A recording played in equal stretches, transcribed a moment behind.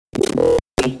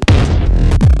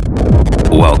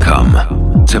Welcome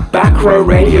to Backrow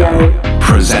Radio,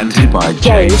 presented by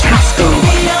James Haskell.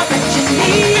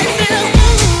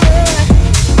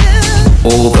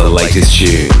 All the latest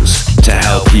tunes to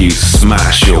help you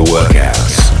smash your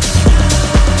workouts.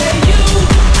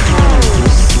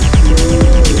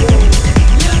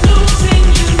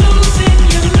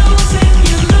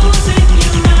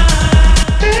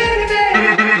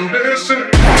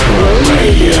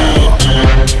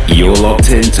 You're locked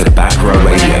into Backrow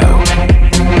Radio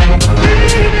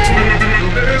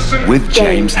with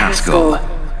James Haskell.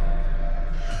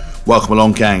 Welcome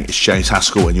along, gang. It's James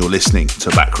Haskell and you're listening to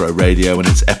Backrow Radio, and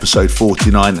it's episode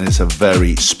 49 and it's a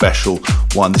very special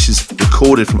one. This is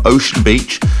recorded from Ocean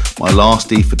Beach, my last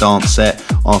D for Dance set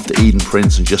after Eden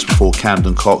Prince and just before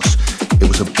Camden Cox. It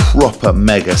was a proper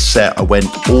mega set. I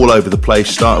went all over the place,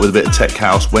 started with a bit of tech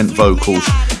house, went vocals,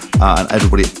 and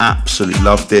everybody absolutely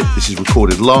loved it. This is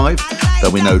recorded live.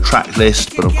 There'll be no track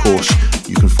list, but of course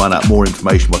you can find out more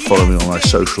information by following me on my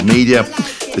social media.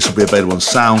 This will be available on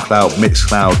SoundCloud,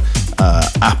 Mixcloud,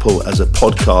 Apple as a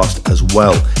podcast, as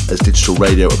well as digital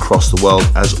radio across the world.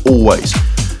 As always,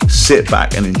 sit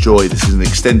back and enjoy. This is an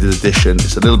extended edition.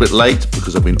 It's a little bit late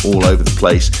because I've been all over the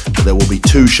place, but there will be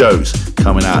 2 shows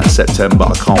coming out in September.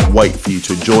 I can't wait for you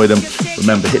to enjoy them.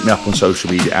 Remember, hit me up on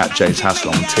social media at James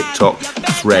Haskell on TikTok,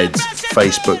 Threads,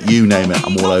 Facebook, you name it.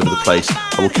 I'm all over the place.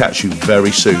 I will catch you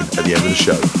very soon at the end of the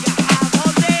show.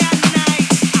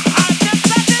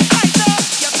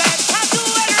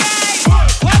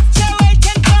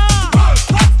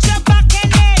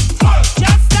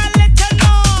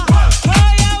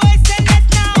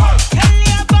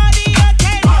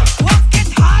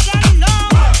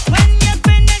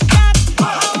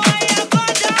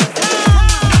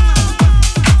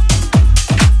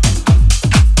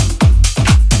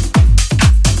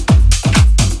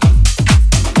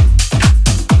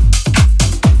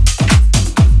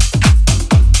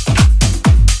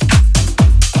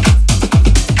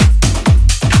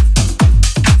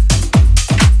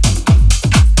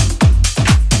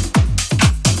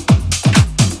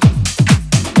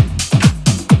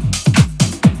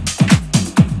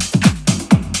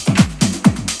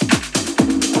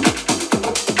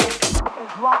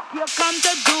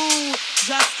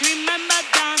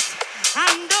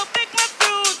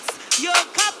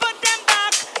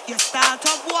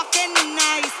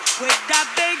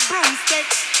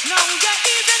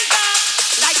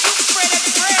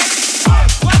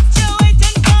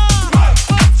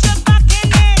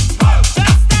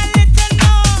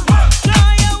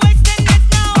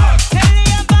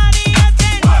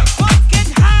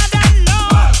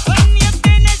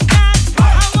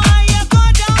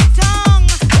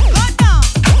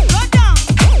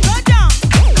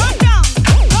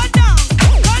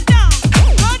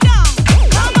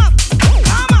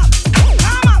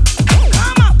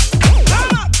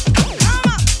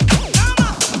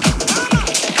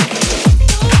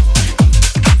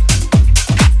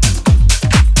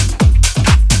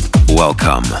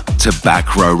 Welcome to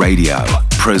Backrow Radio,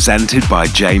 presented by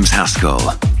James Haskell.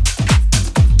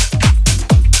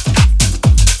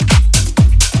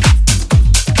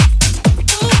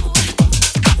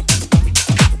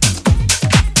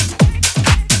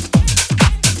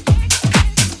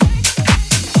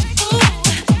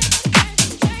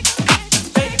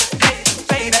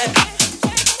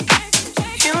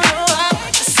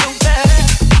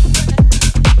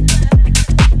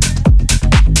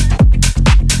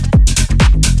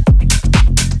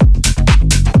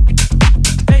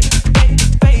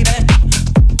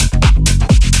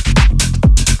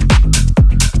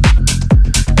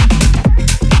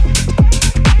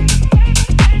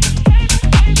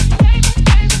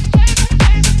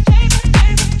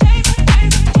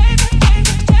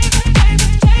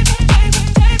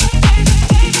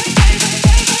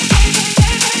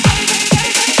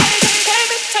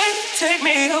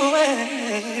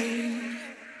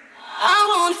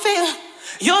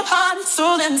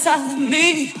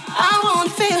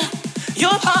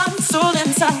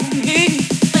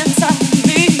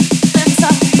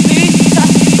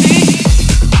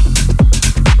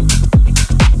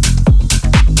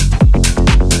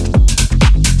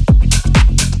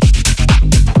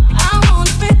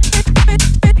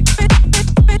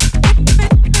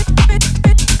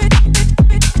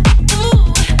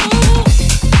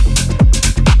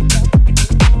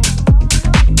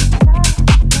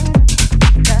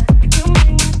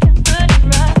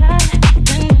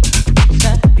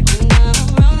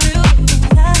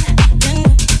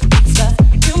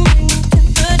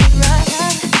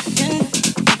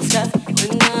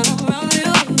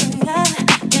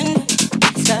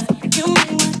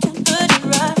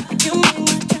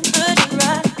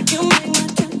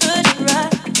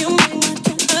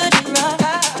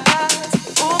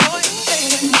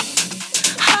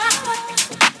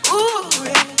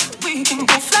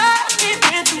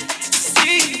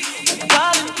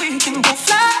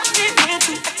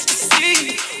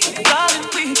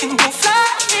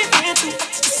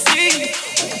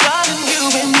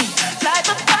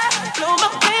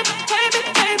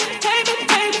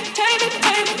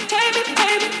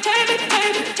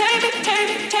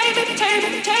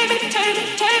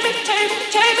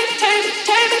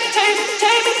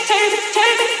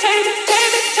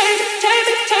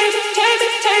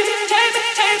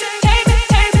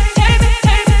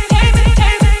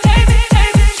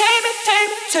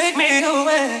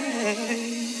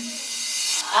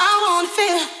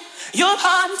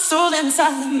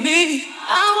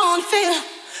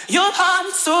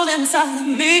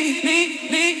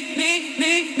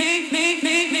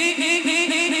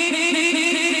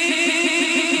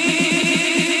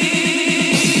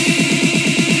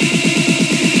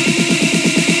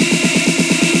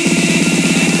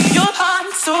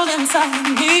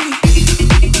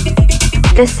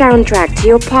 The soundtrack to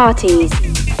your parties,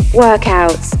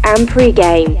 workouts and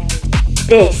pre-game.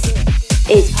 This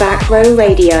is Backrow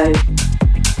Radio.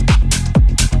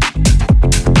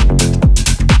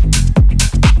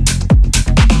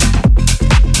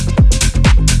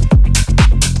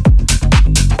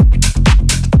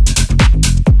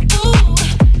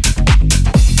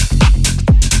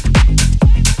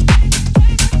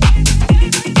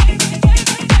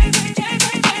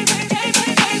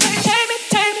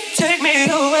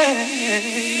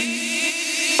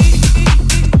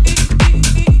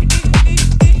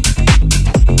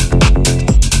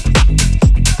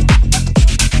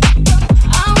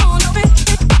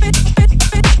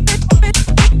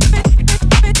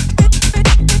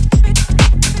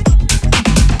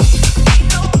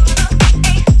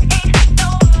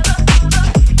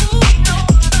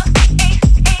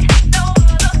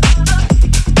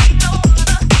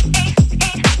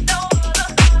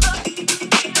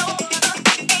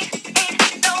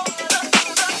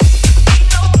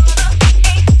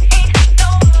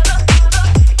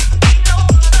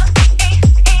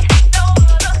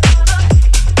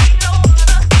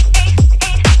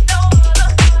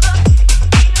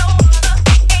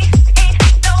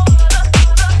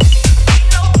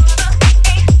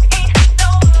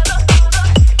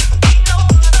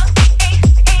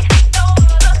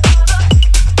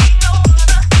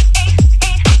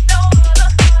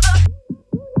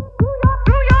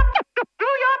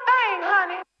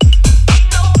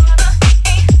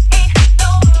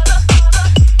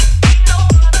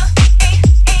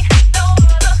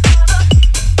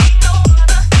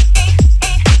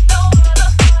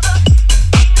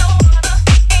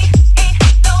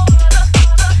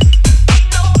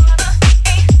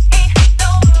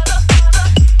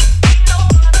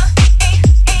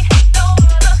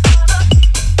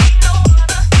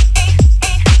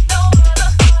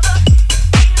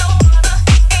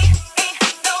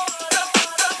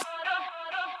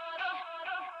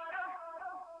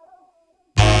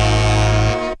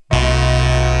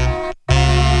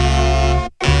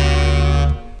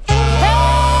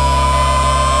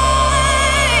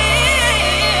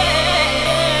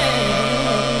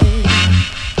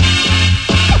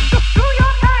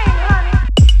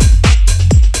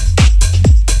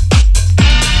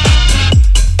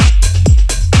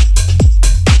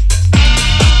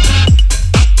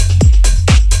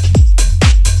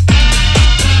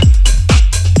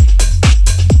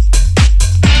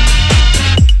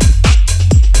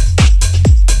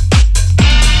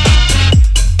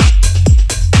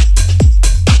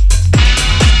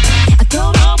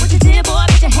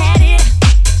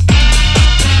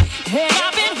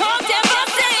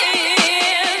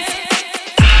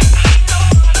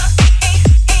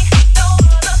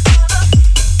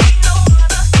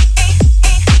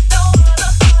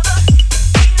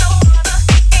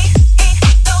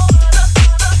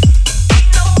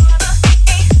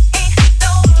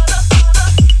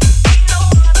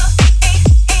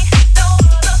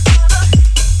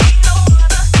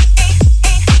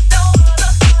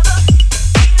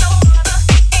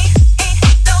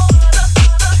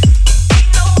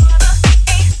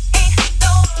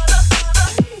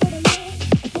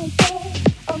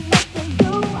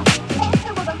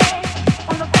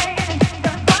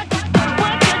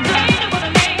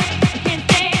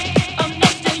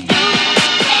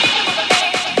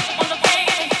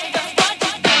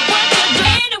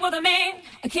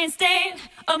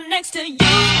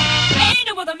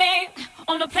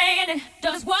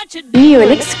 New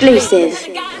and exclusive.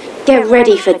 Get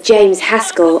ready for James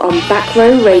Haskell on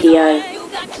Backrow Radio.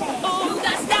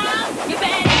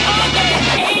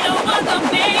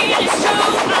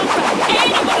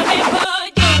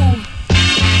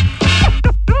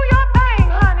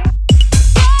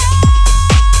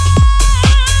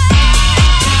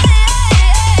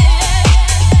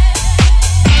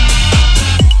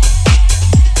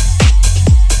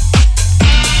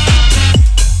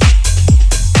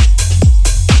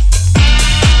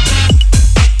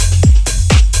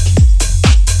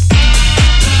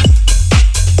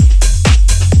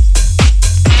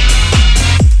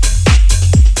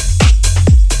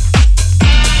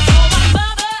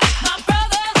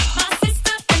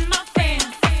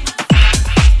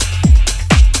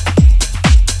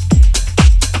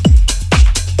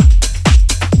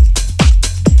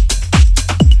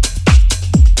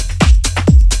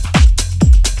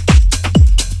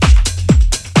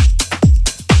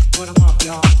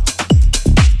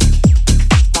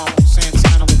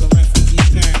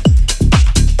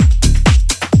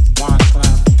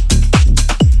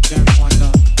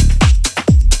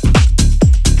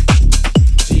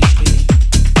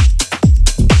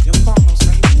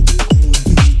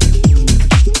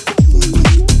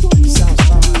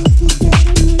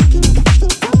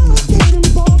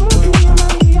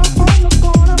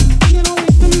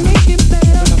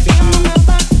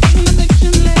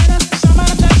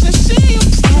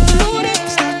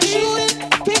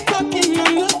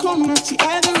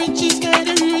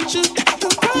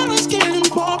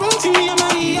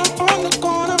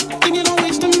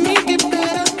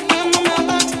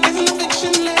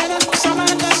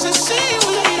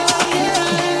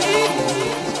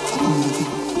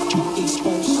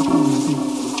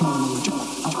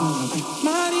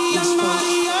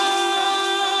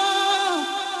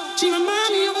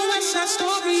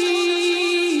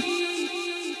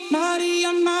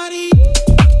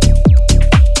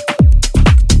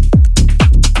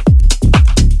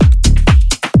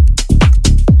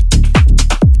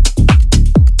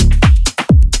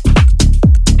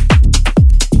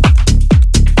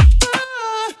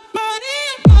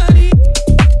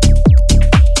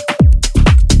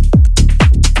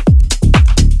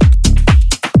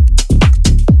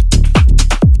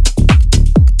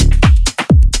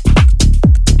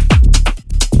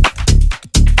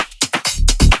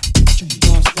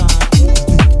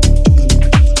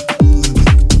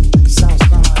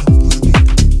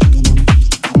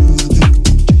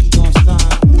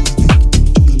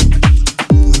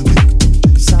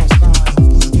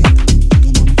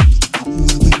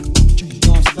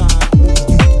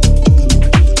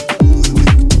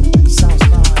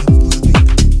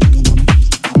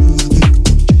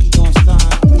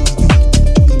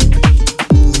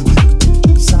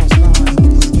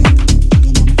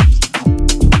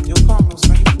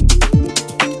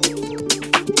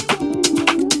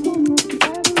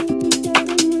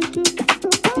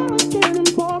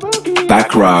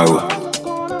 Backrow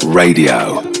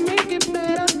Radio.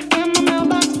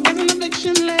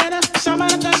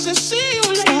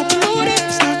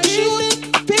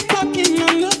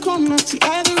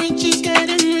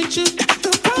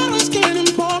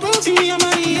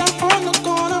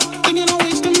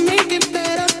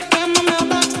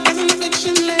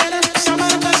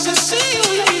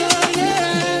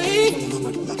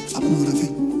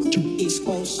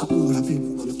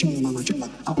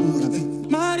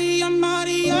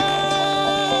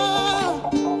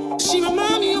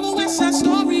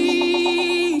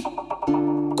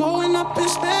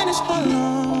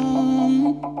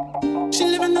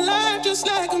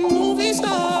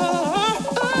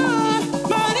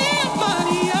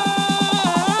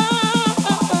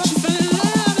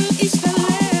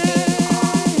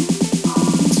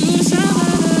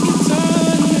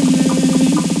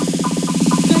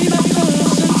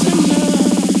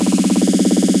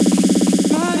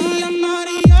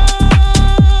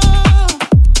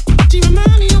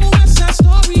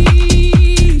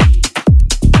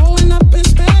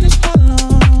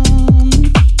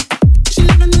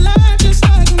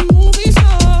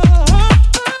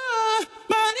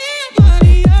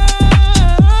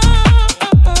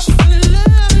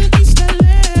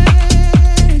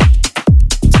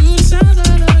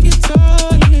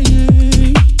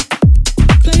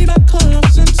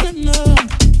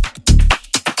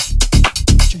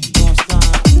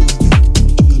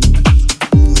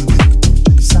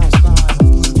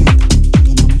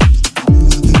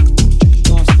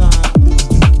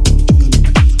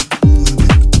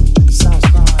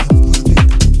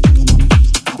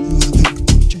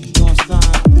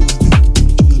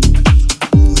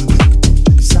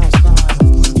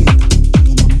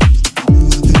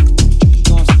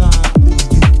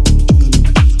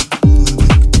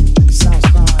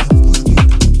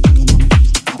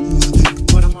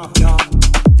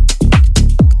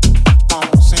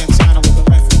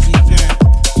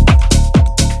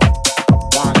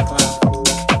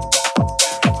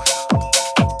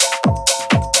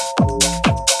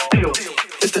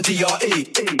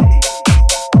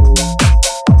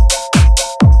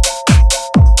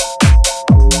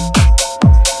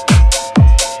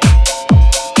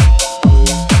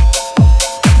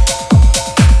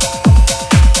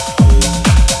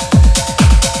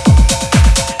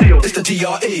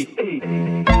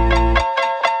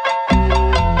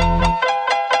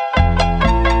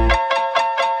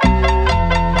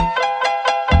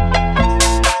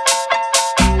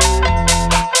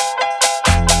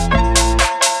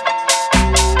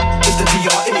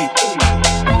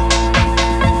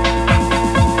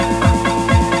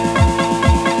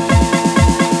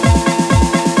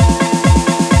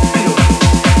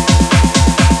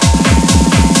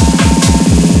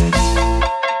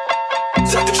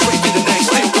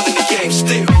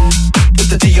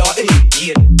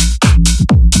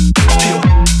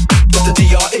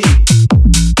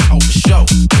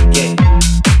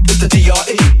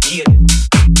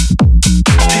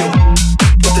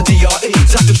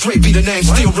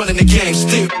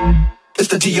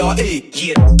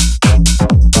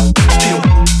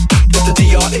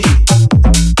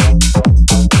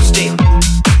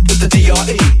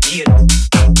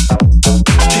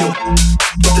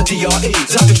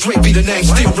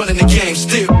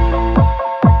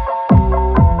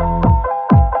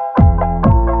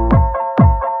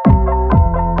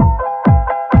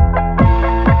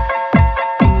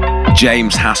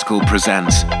 James Haskell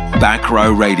presents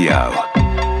Backrow Radio.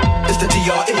 It's the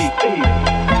DRE.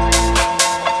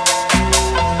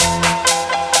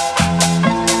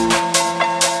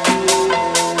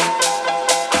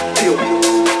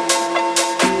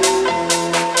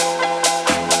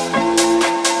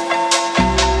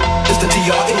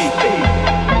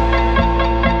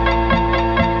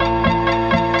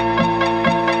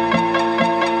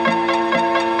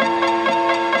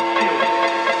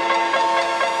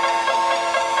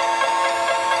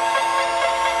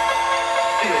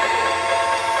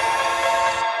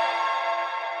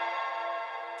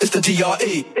 It's the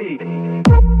DRE.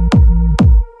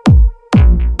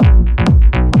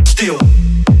 Still.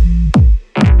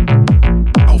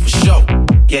 Oh, for sure.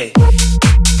 Yeah.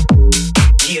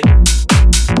 Yeah.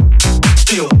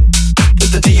 Still.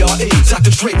 It's the DRE.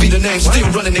 Dr. Dre be the name. Still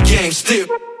running the game. Still.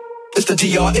 It's the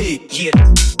DRE. Yeah.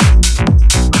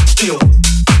 Still.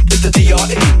 It's the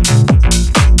DRE.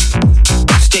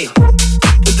 Still.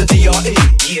 It's the DRE.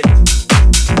 Yeah.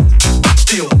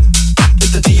 Still.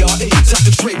 It's the DRE.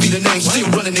 Dr. Dre be the name. Still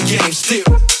running the game. Still.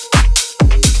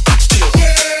 Still.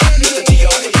 It's the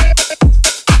DRE.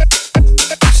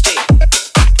 Still.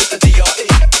 It's the DRE.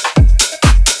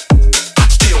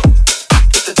 Still.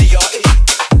 It's the DRE.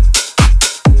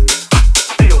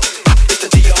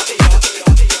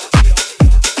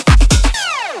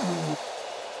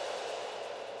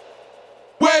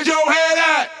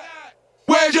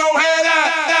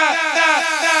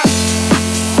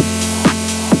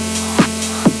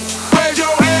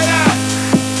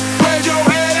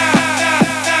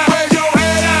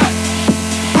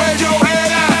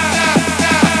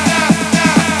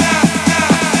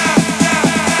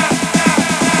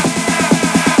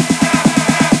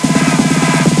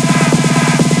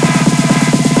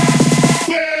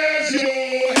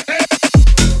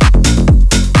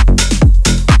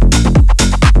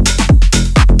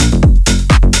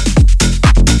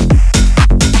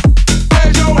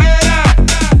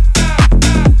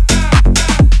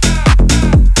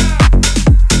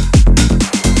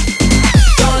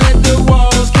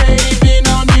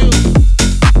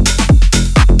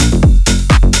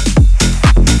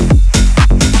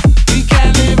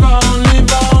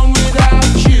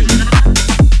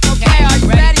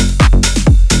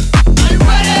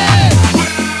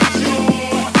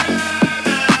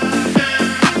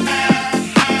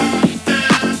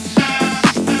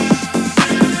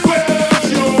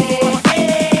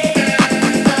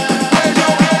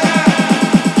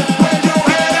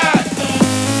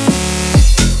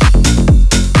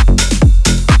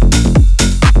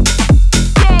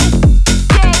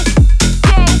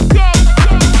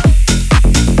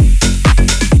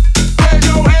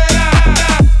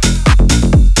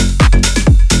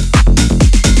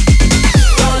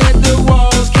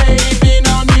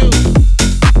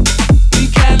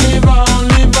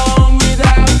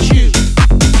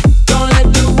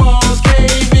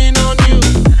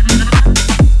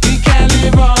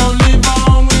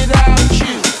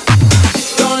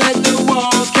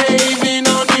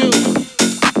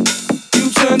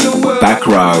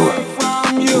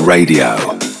 Radio.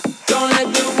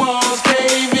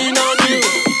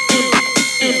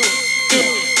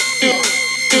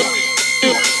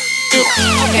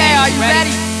 Okay, are you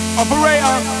ready? Operator,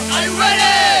 Are you ready?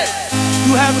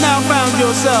 you have now found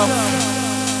yourself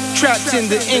trapped in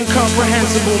the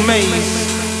incomprehensible maze.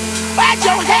 Where's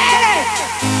your head?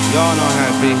 Y'all know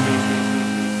how it be.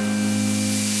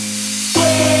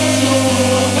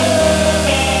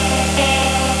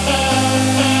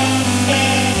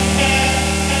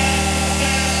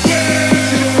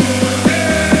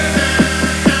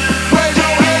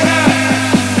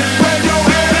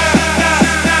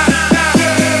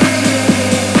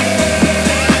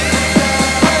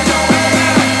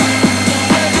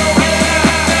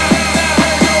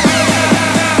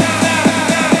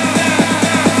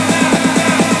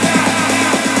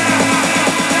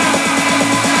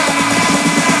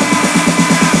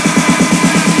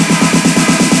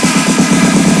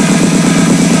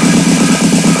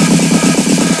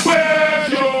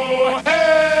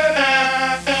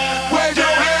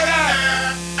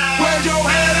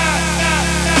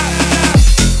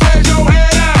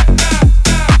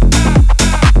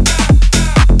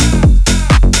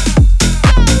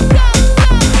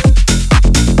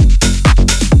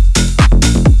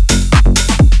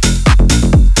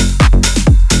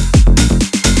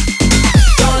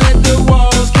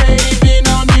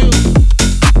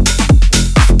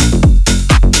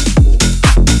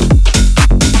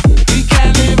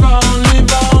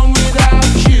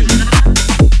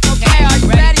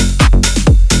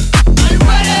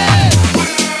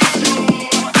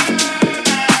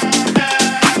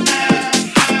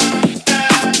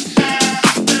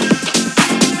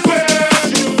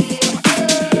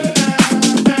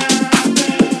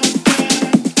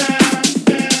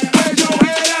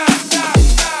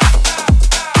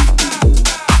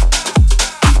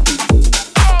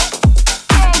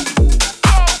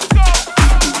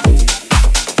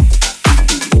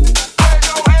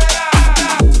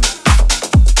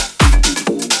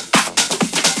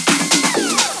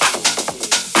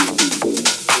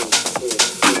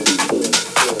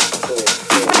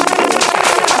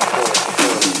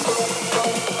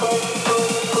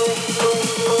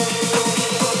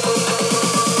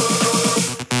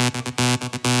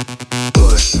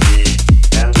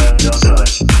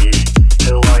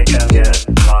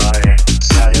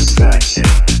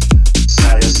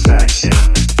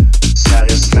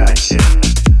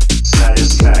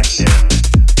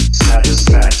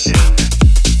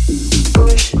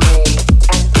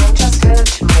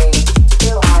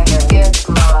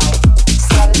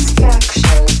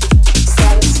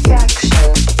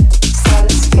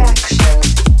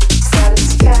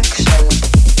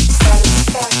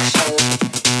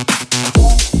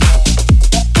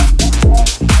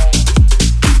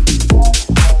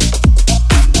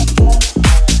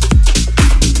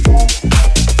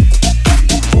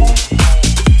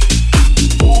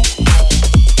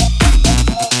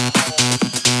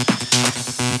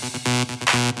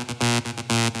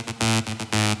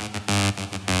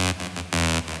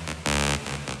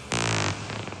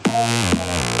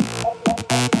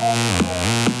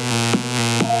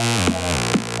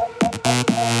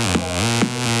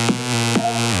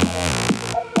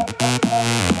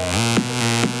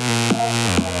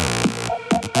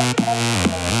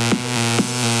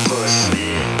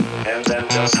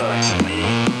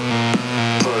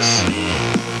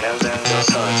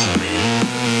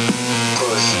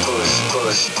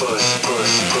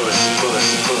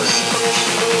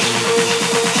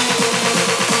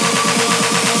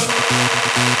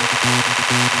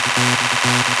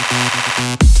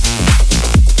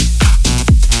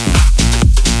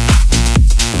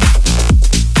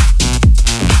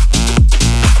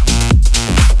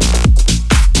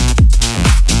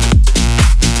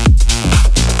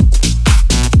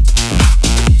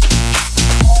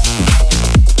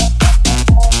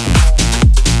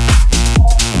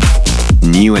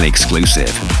 New and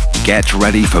exclusive. Get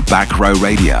ready for Backrow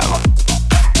Radio.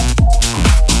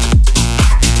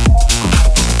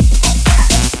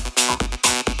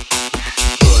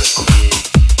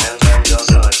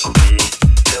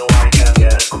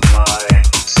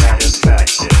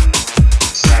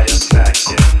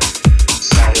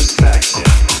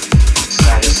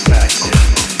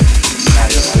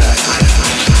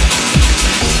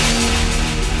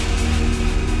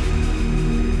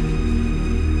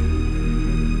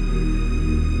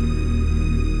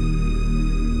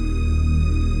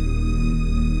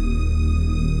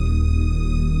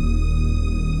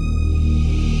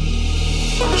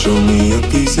 Show me a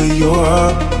piece of your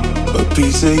heart, a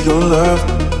piece of your love.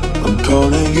 I'm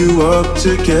calling you up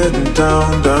to getting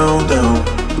down, down, down.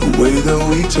 The way that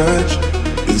we touch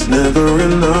is never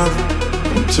enough.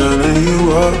 I'm turning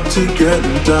you up to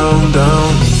getting down,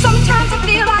 down. Sometimes I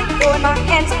feel like throwing my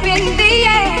hands up in the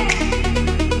air.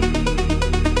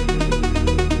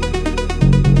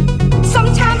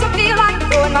 Sometimes I feel like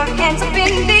throwing my hands up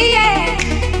in the air.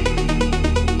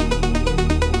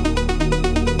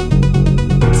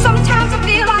 Sometimes I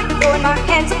feel like throwing my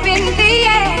hands up in the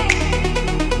air.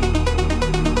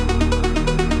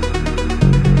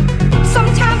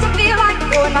 Sometimes I feel like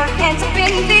throwing my hands up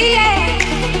in the air.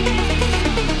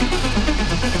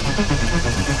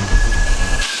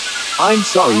 I'm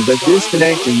sorry, but this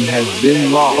connection has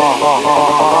been lost.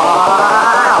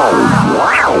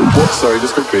 What? Sorry,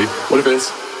 just quickly. What if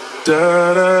it's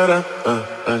da da da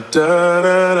da da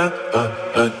da da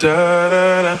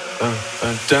da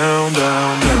down, down,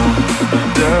 down,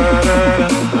 da da da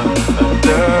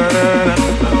da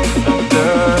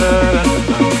da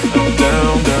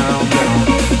down, down, down, down,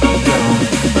 down, down.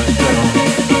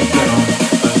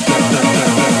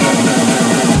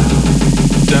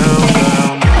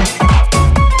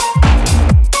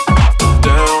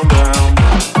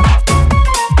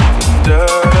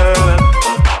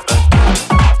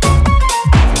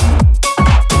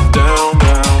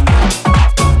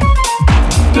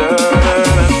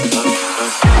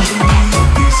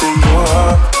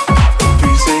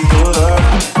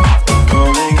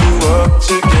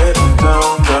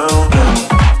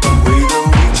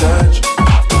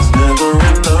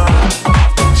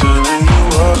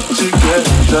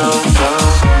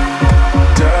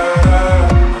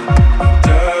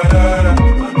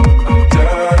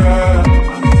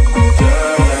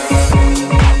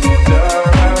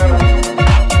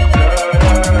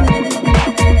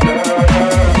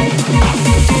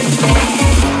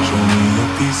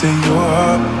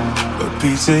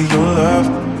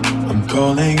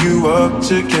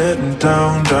 To getting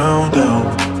down, down, down.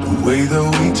 The way that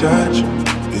we touch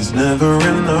is never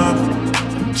enough.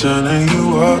 I'm turning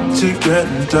you up to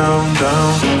getting down,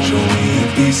 down. Show me a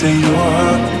piece of your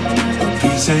heart, a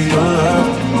piece of your love.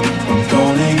 I'm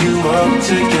calling you up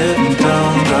to getting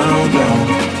down, down, down.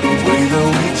 The way that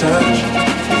we touch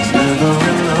is never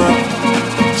enough.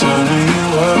 I'm turning you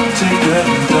up to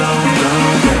getting down,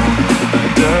 down, down.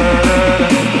 Da da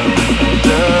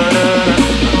da da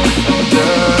da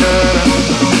da.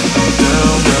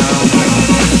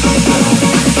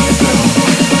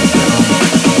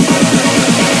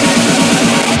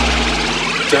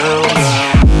 Down,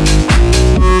 down.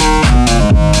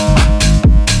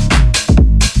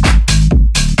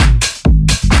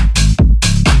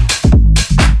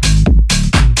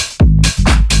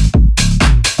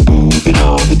 Moving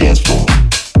on the dance floor,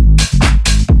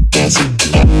 dancing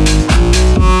tonight.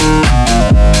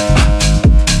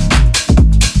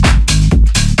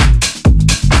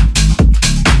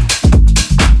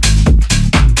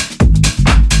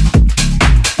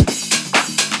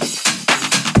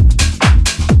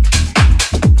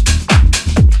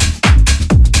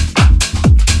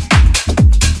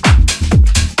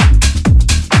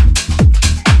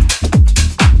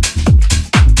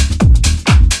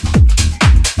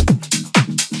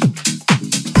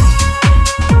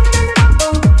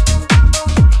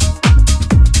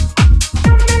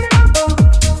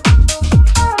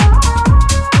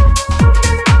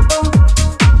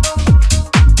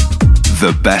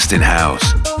 The best in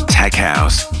house, tech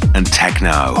house, and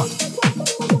techno.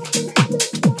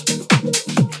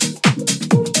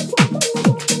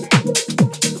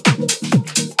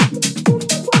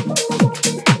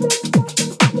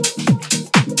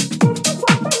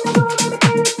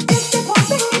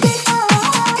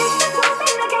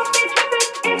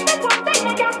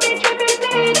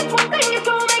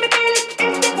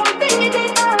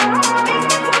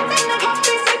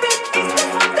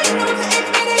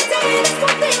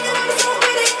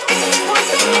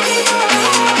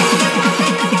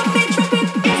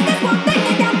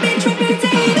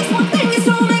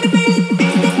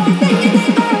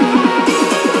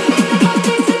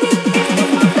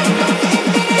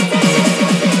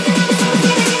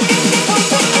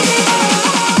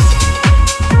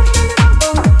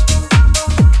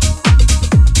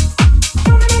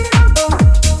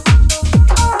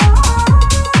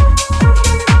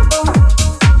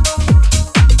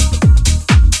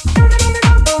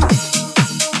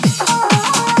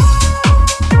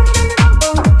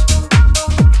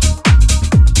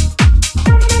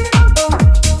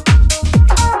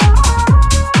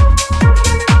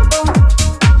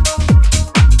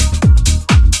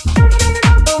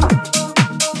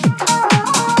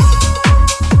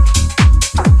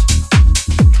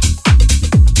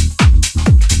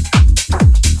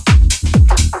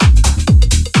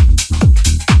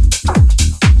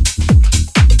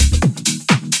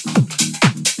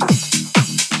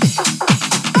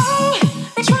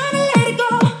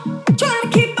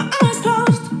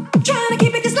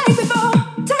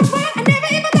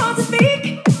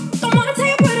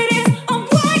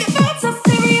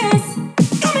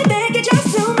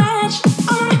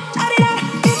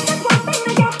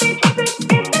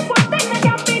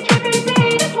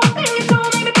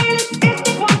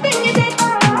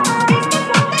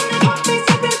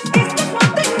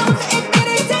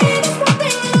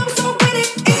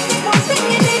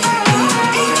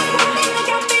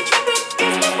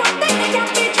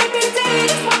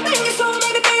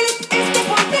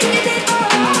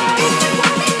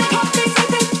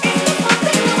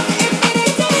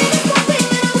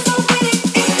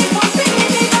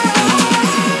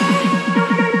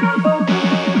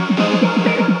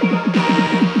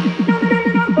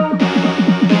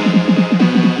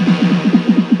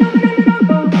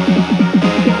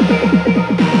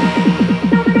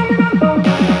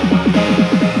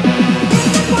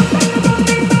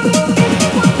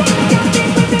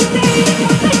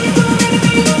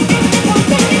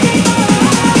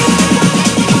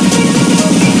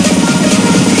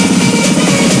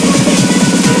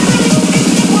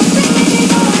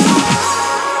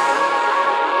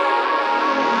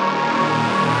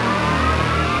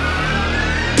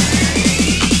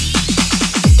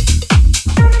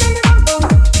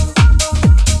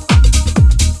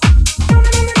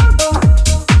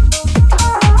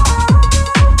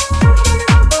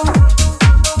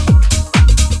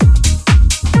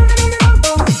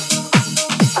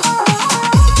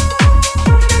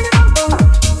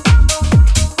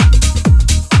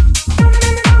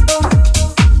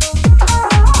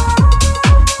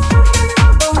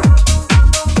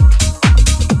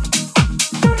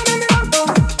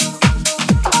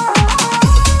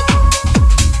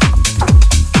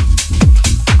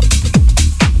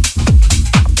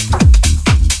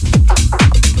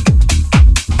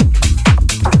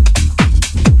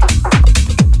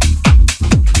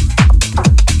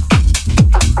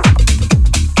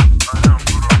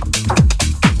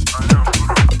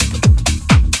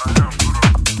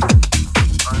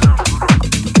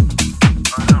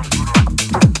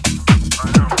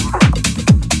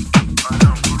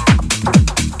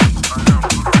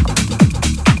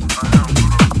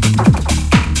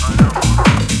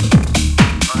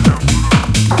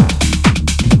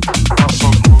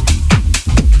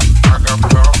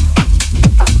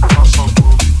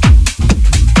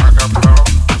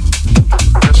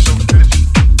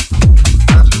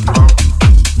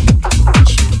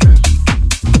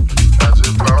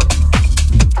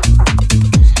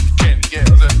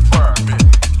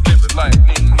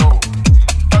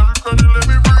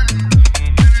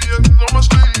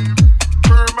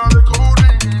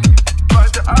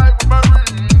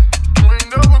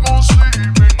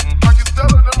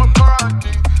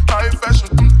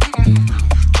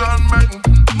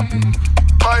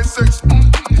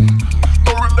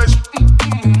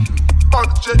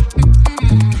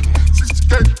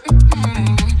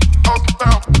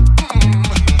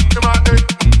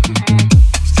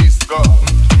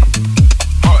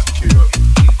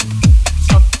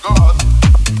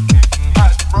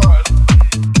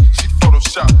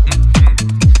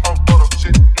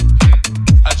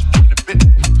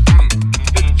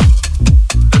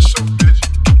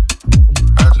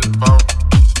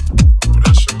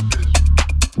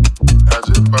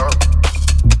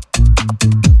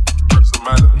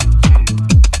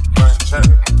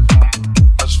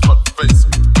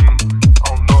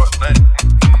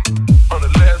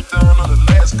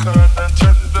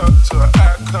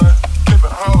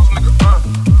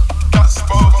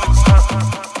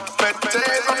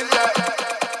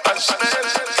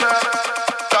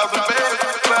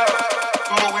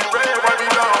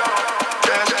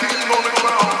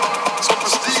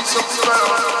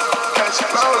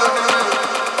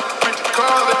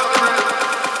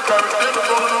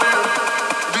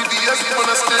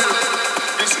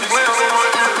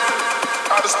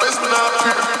 Out of space when I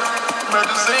appear.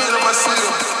 Magazine on my seal.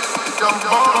 Young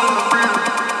ball in the rear.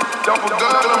 Double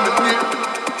God, I'm in here.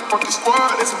 Fuck your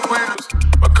squad, they some queers.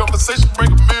 My conversation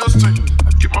bring a meals to you.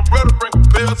 I get my brother bring a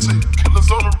bell to you. Killers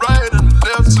on the right and the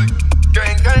left to you.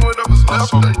 Gang, whatever's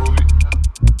left. I'm so groovy.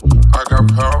 I got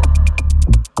power.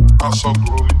 I'm so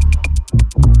groovy.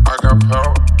 I got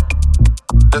power.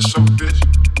 That's your bitch.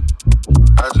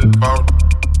 I just bought it.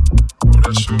 Oh,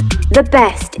 that's your bitch. The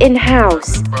best in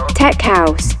house, tech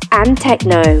house, and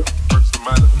techno.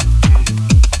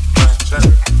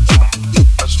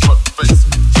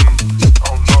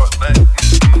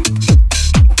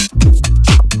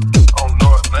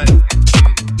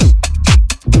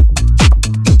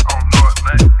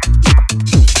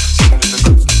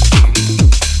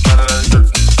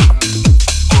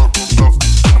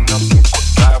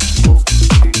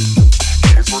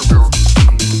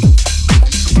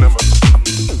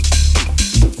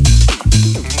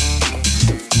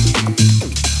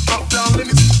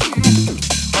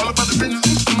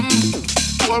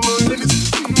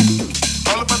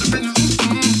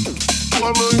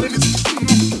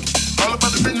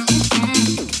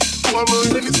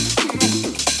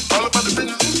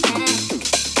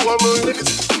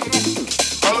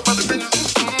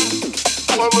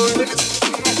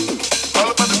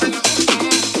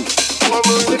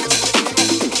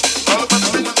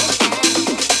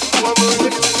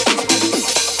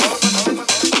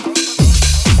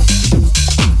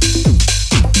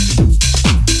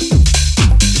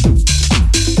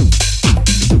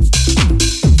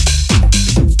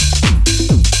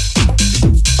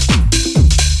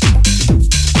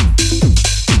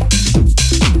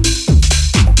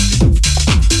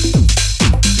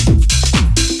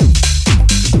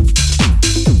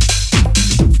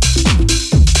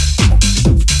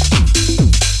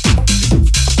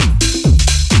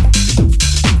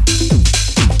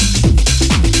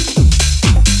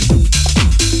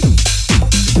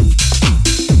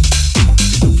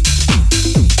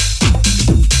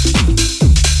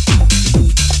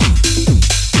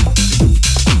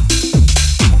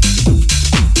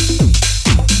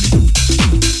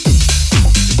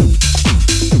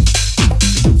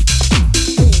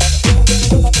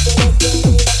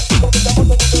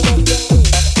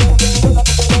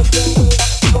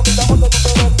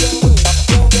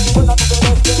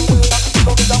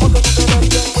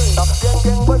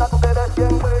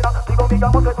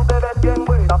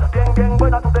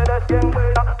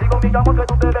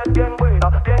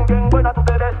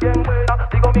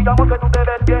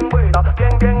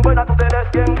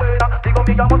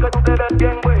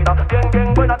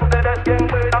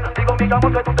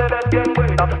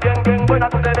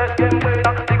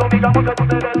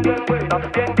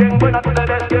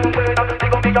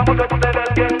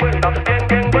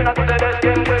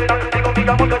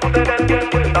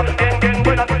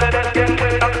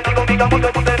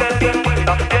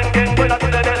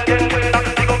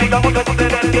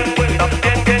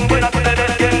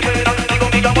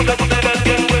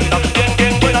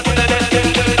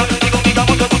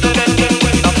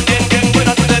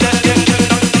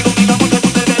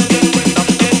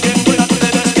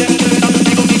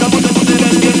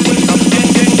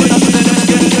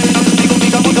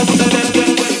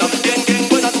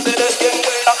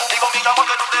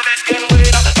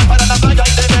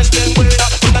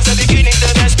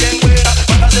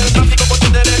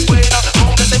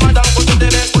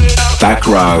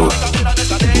 Backrow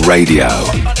Radio.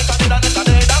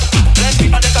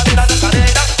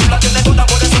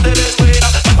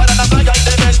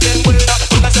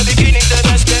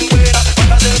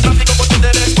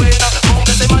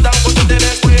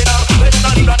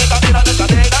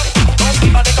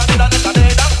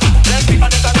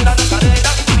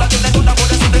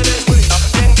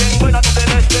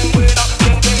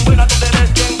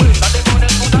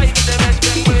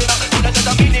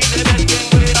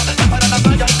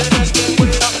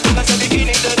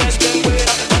 Beginning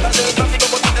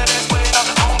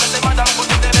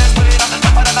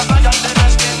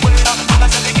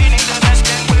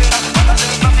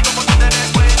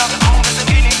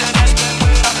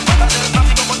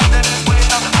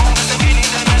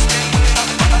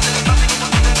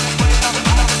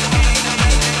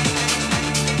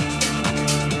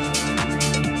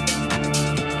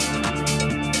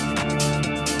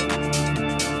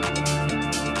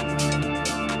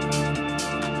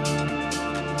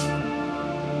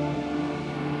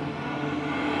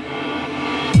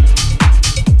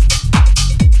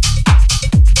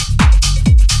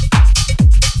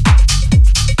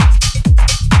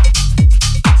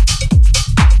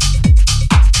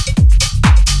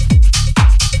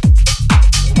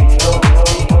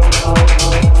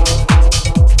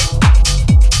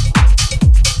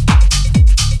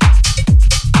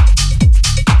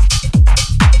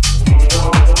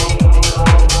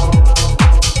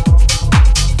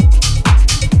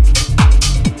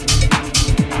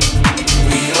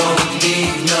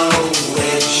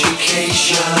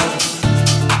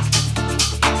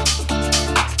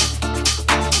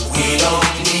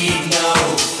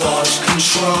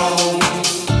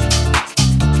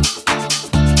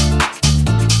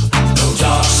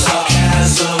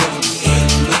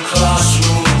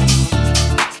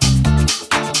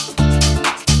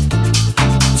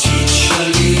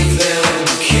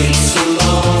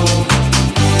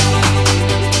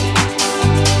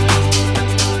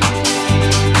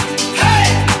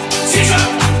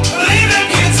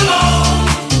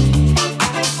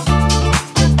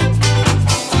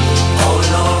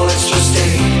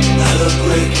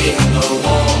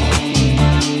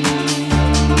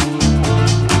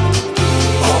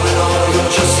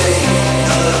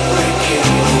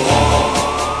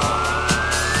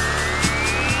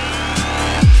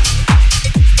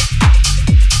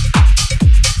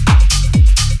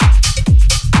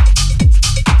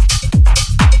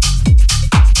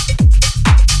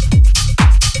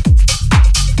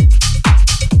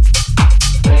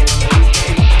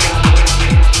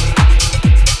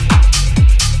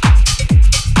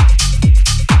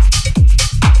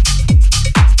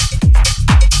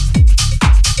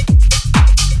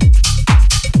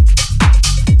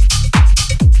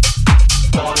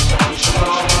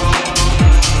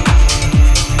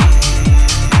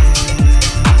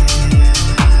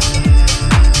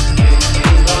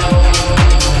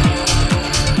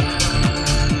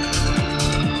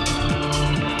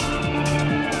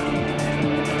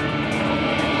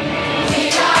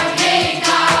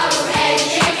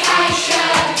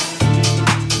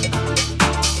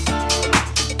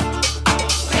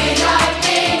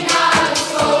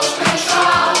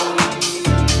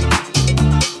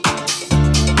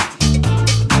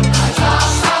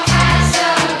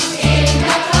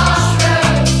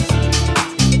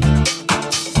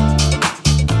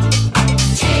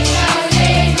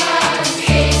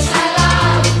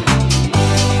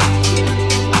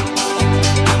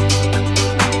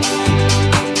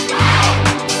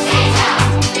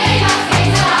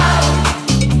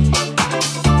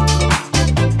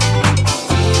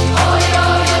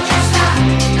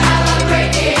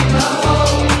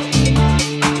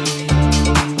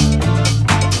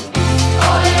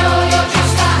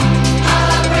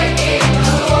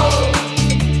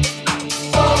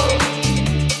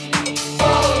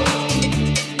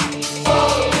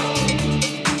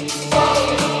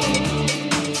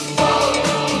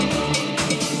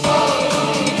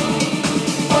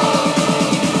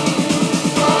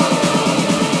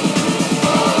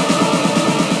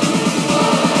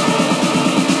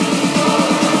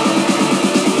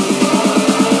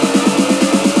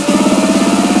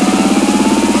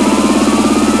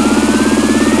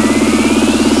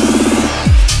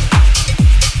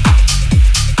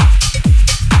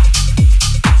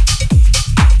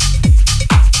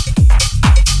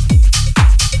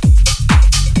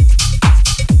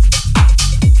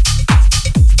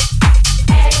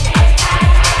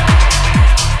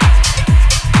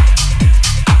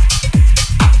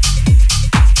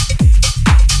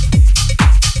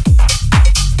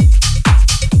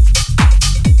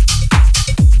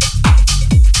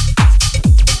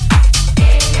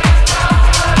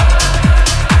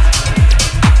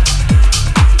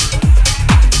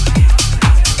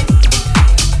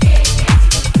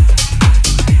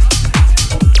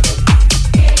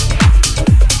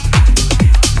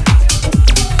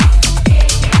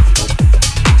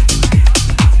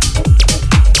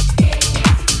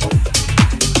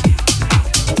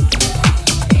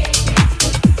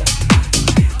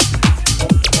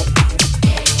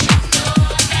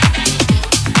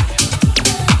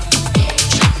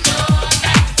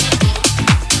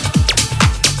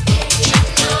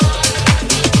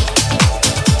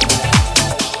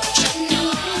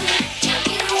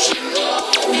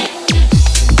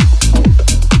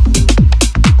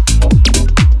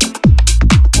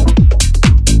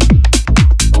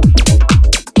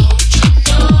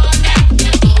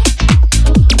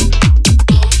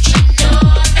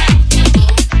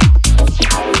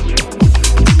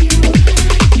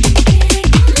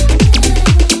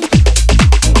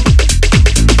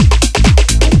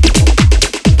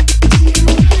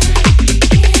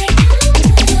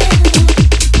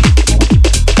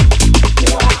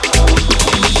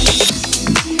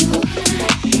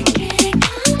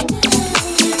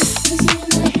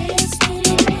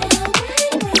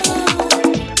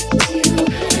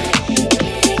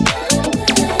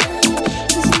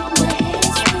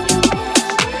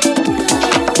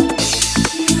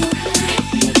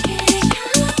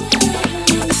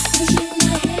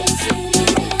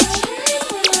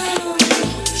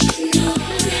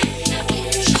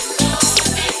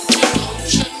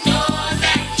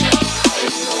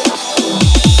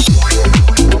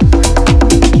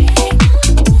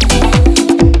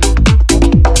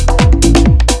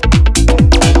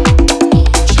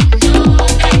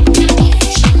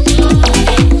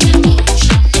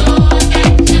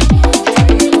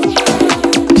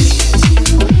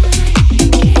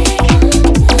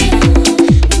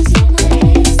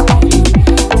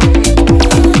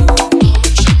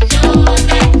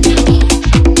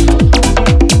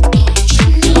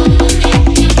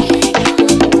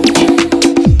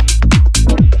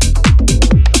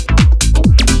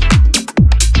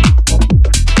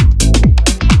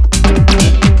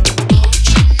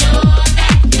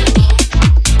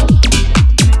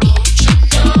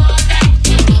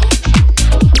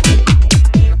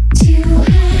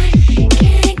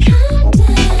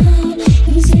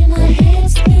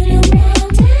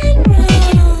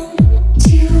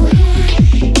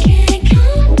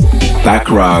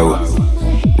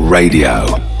Backrow Radio.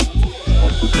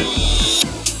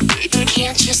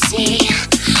 Can't you see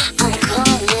I'm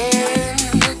calling?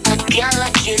 A guy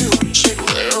like you should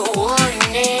wear a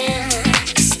warning.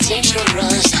 It's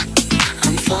dangerous,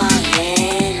 I'm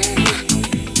falling.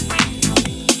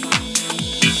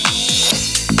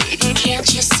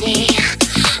 Can't you see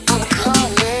I'm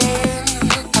calling?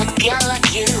 A guy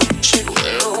like you should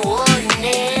wear a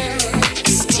warning.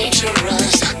 It's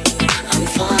dangerous, I'm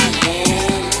falling.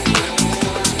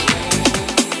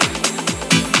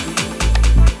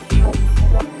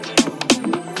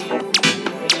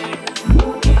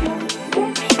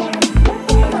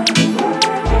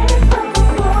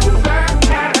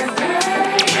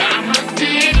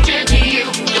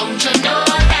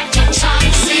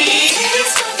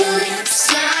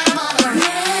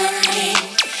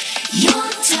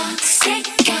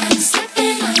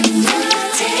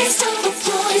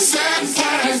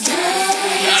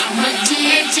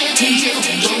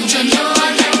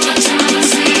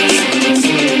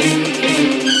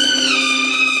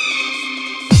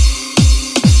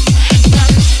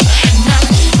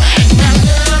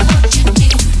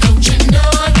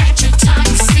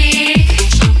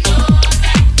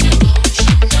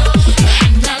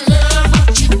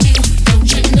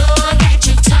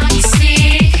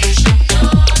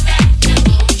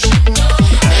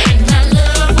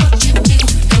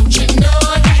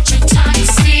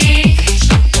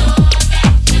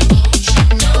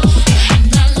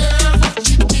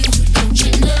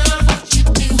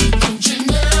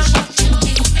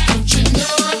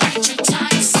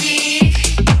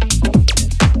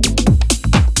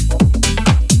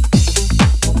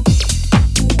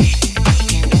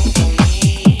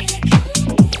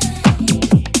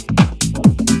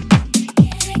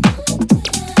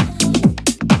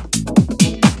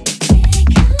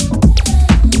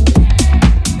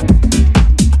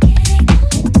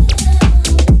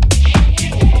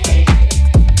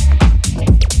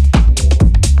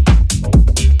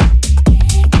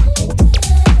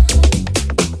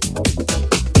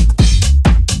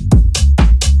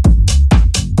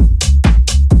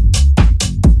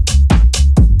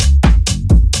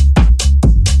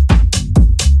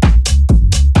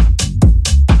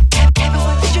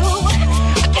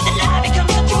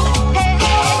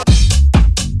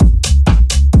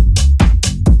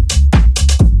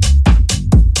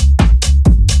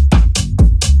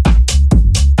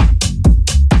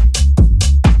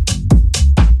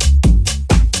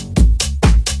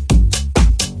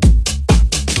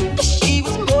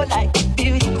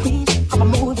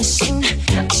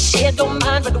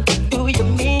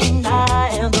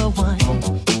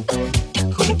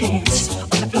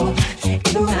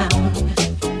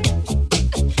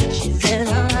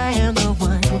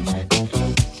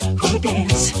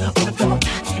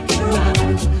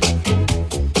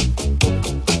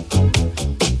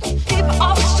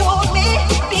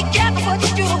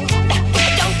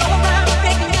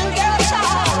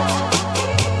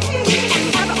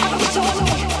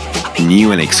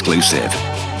 New and exclusive.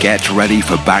 Get ready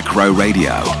for Backrow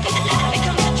Radio.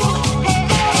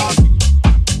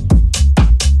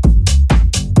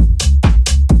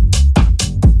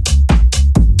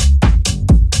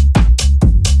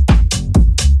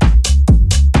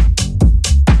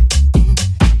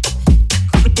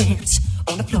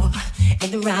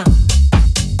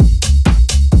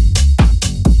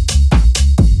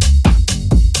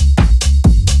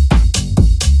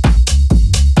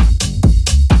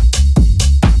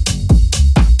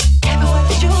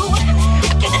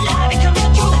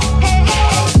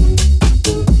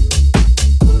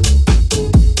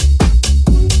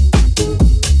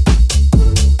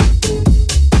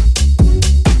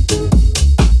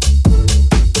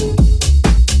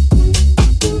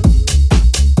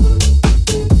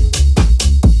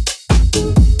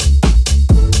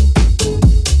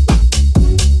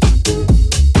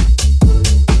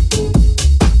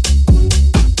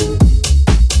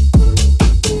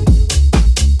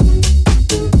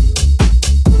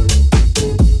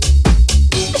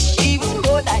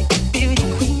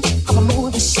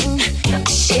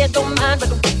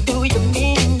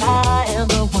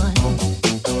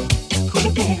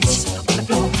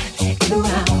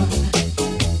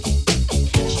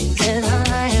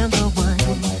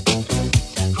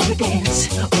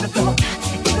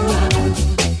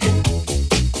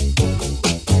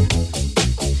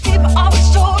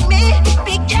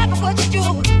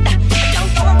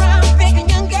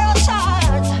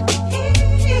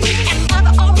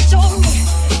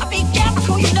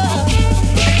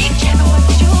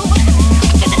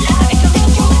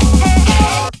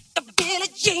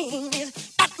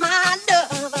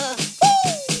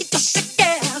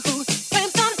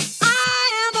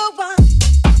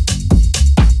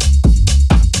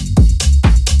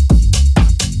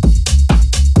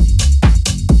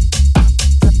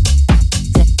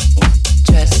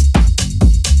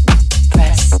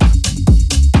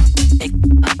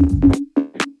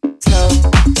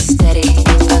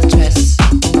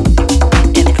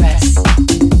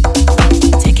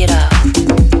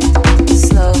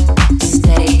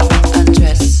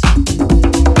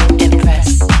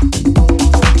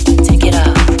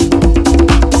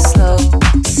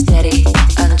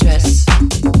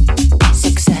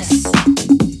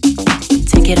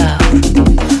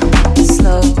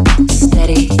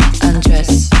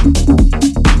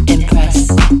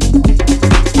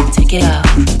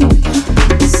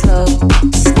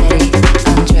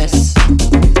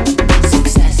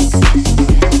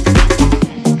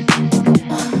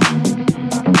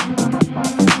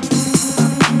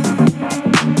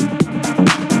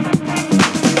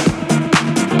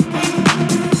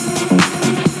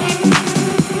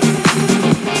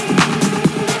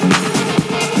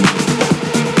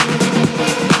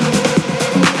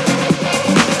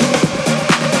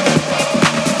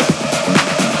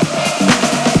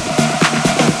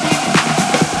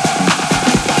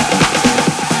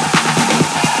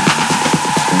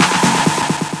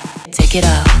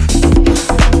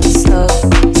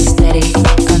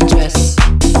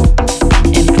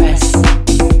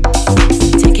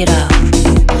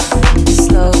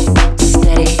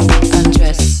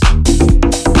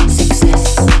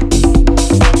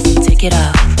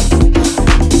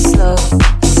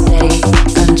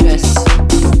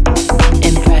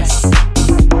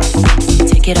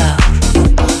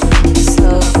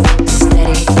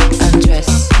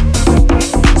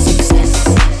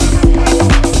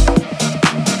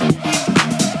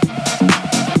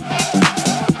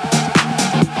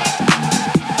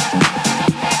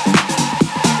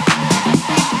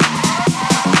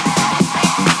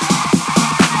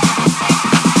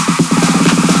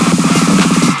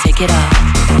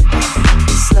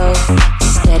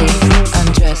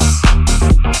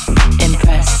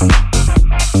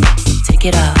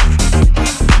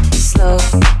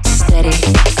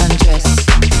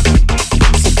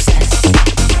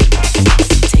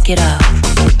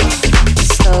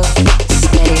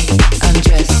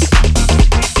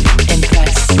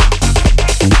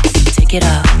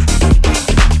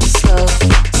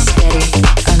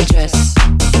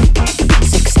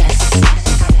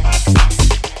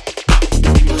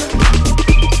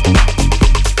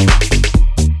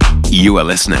 You are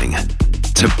listening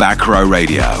to Backrow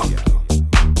Radio.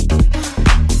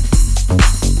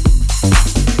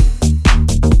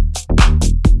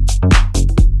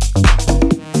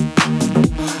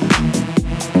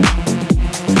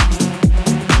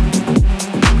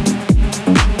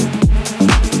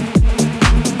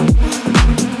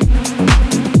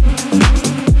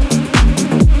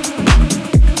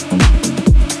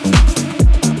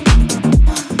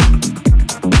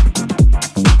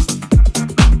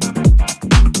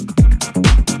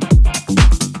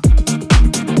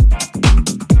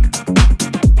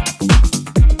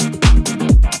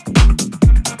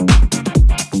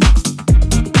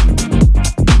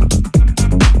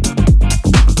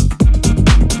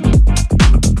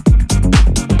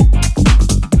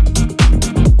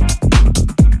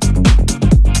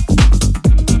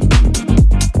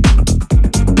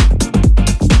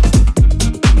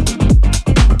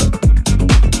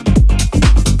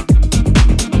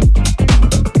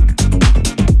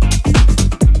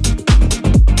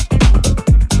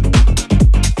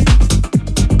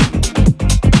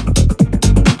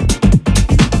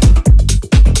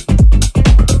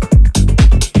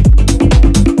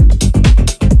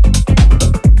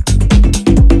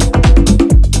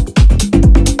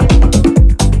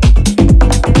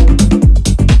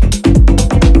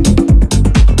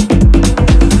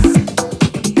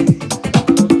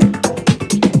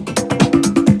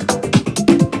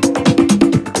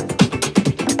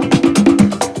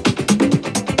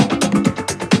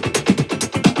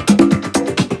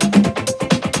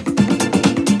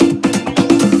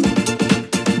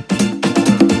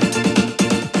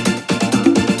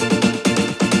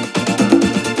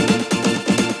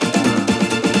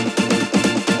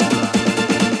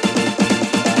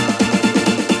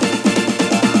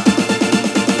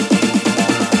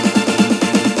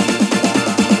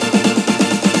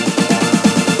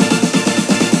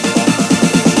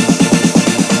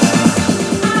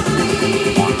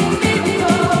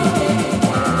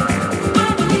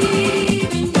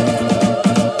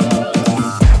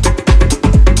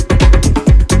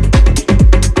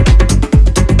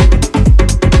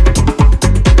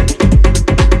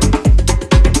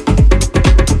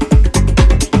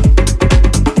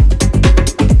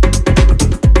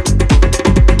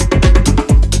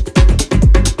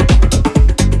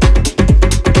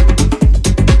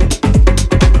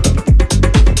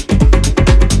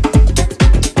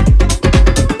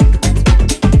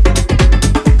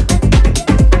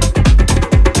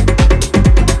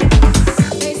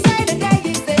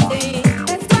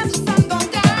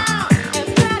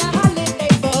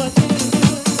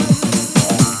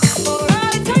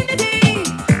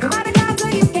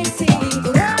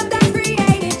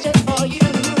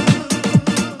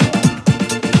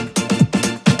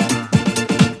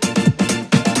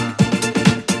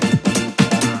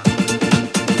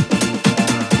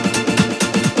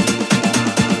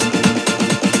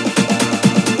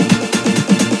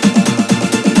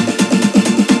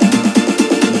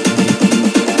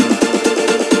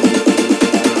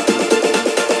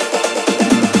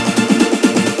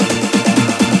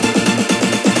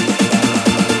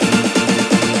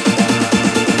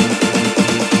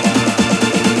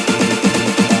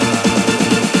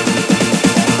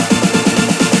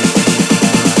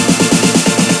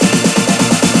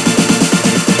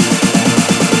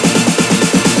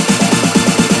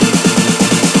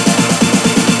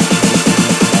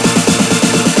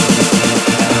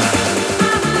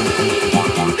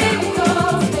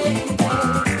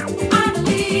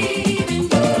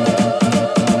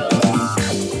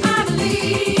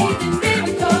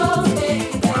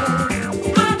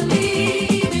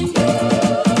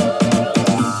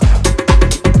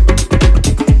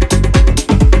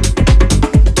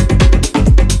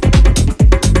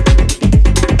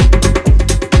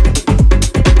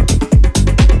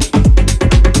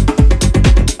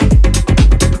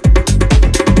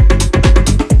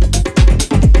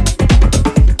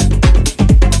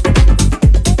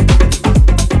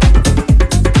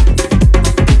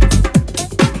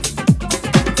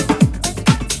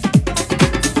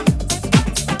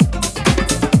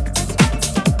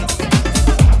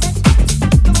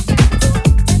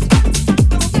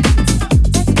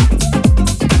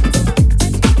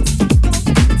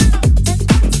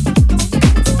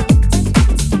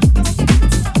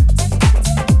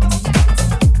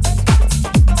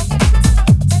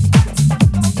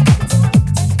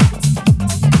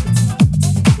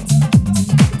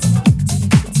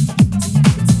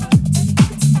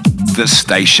 the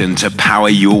station to power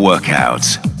your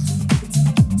workouts.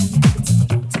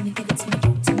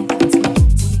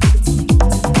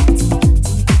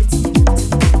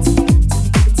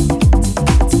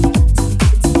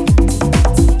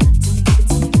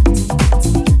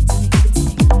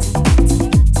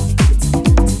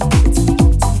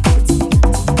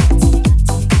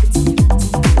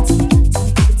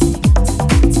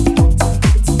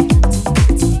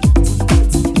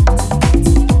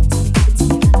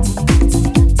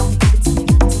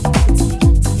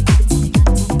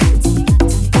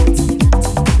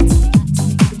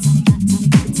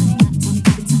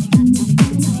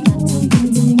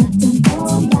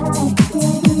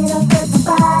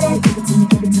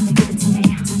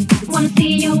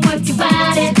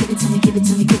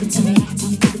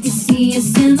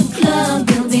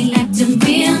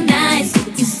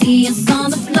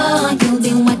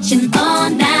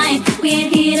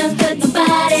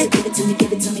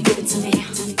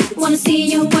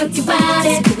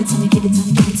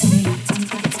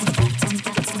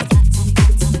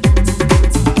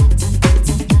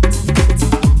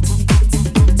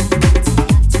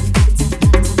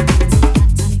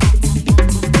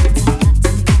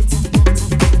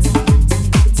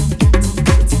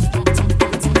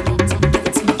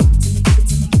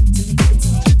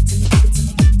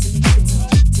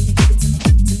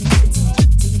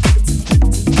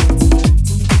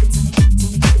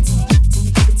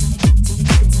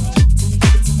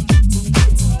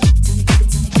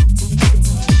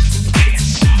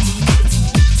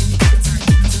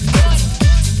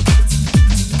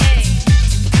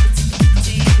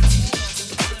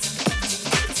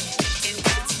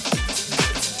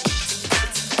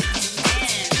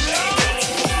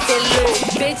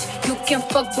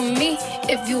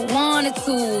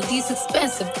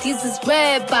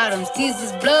 These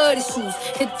is bloody shoes.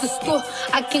 Hit the store,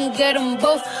 I can get them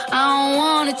both. I don't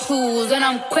wanna choose, and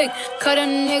I'm quick. Cut a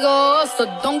nigga off, so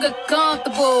don't get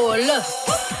comfortable. Look,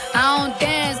 I don't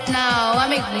dance now, I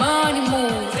make money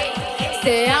move.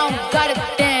 Say I don't gotta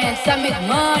dance, I make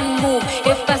money move.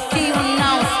 If I see you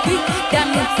now speak, that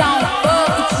means I don't fuck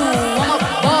with you. I'm a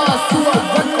boss, you a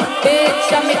worker, bitch.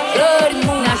 I make bloody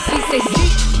move. Now she say she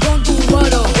don't do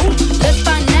what or who. Let's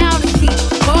find out and see.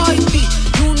 Cardi B,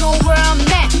 you know where I'm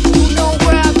at.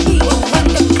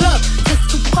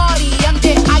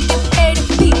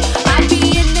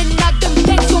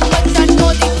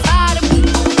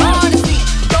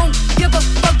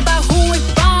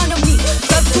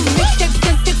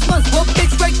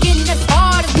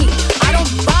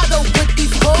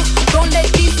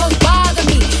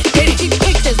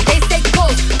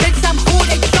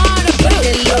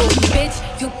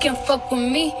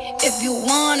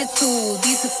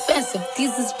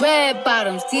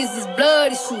 These is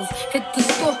bloody shoes. Hit the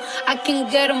store, I can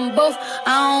get them both.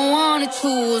 I don't wanna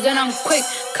choose, and I'm quick.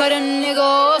 Cut a nigga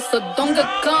off, so don't get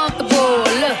comfortable.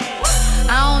 Look,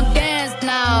 I don't dance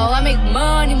now, I make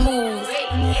money move.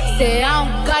 Say I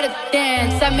don't gotta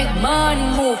dance, I make money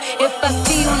move. If I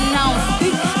see you now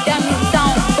speak, that means I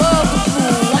don't fuck with you.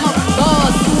 I'm a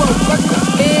boss, you a worker,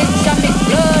 bitch. I make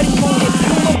bloody move. If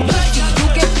you a pussy, you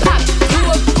get popped. You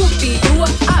a goofy, you a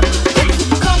op. If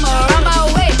you come around my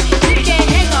way,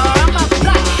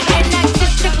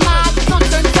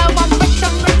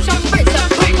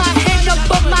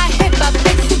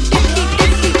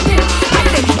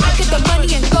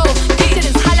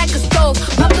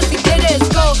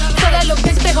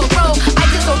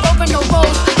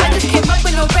 I just came up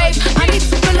with no rave. I need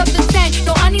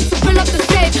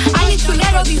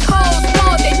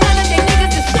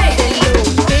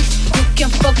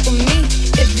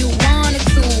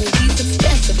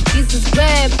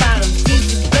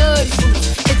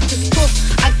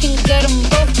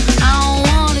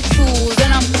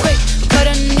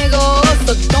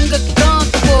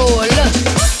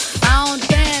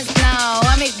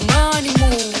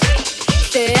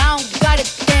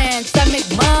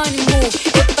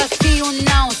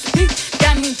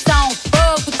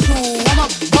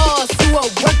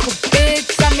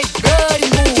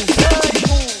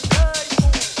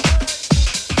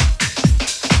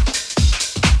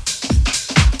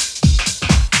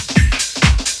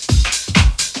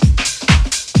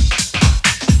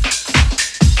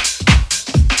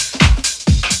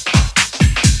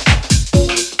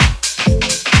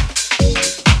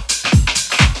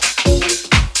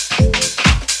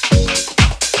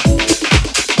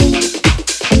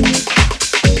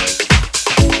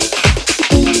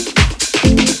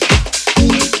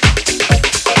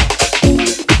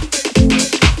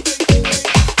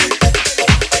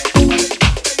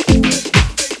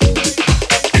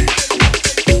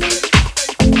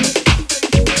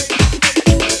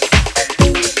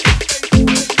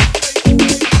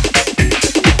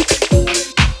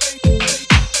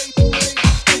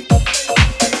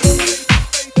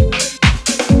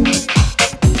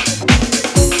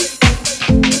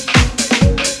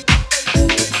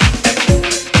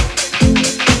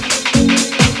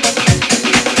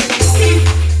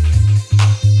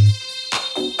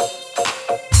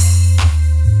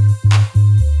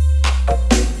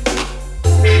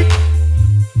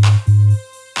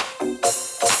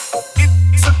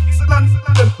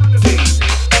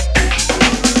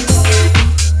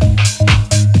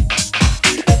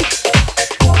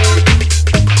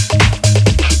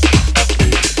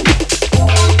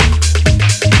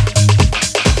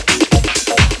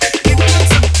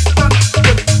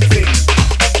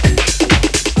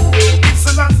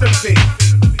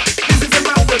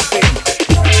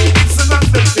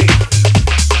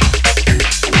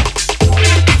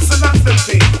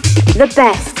The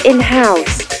best in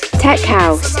house, tech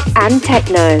house, and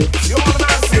techno.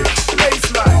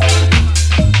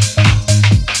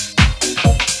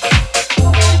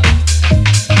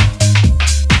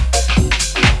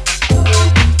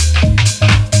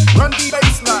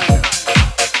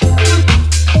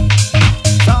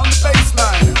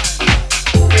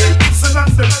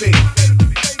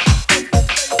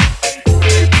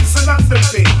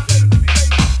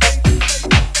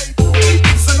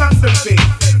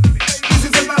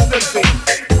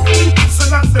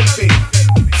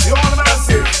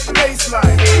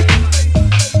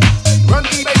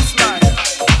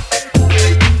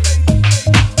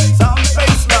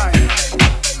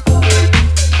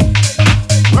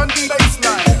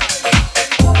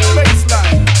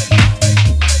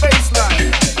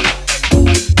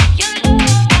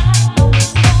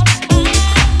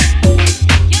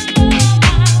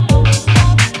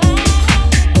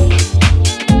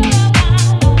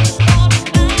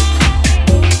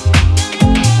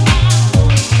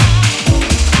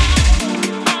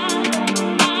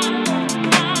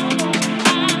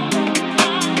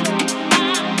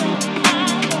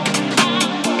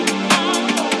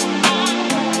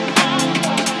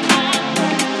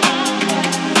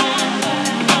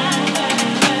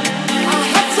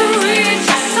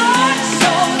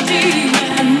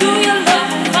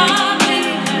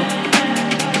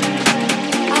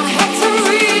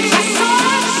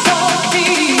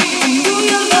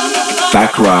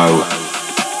 Backrow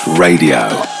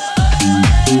Radio.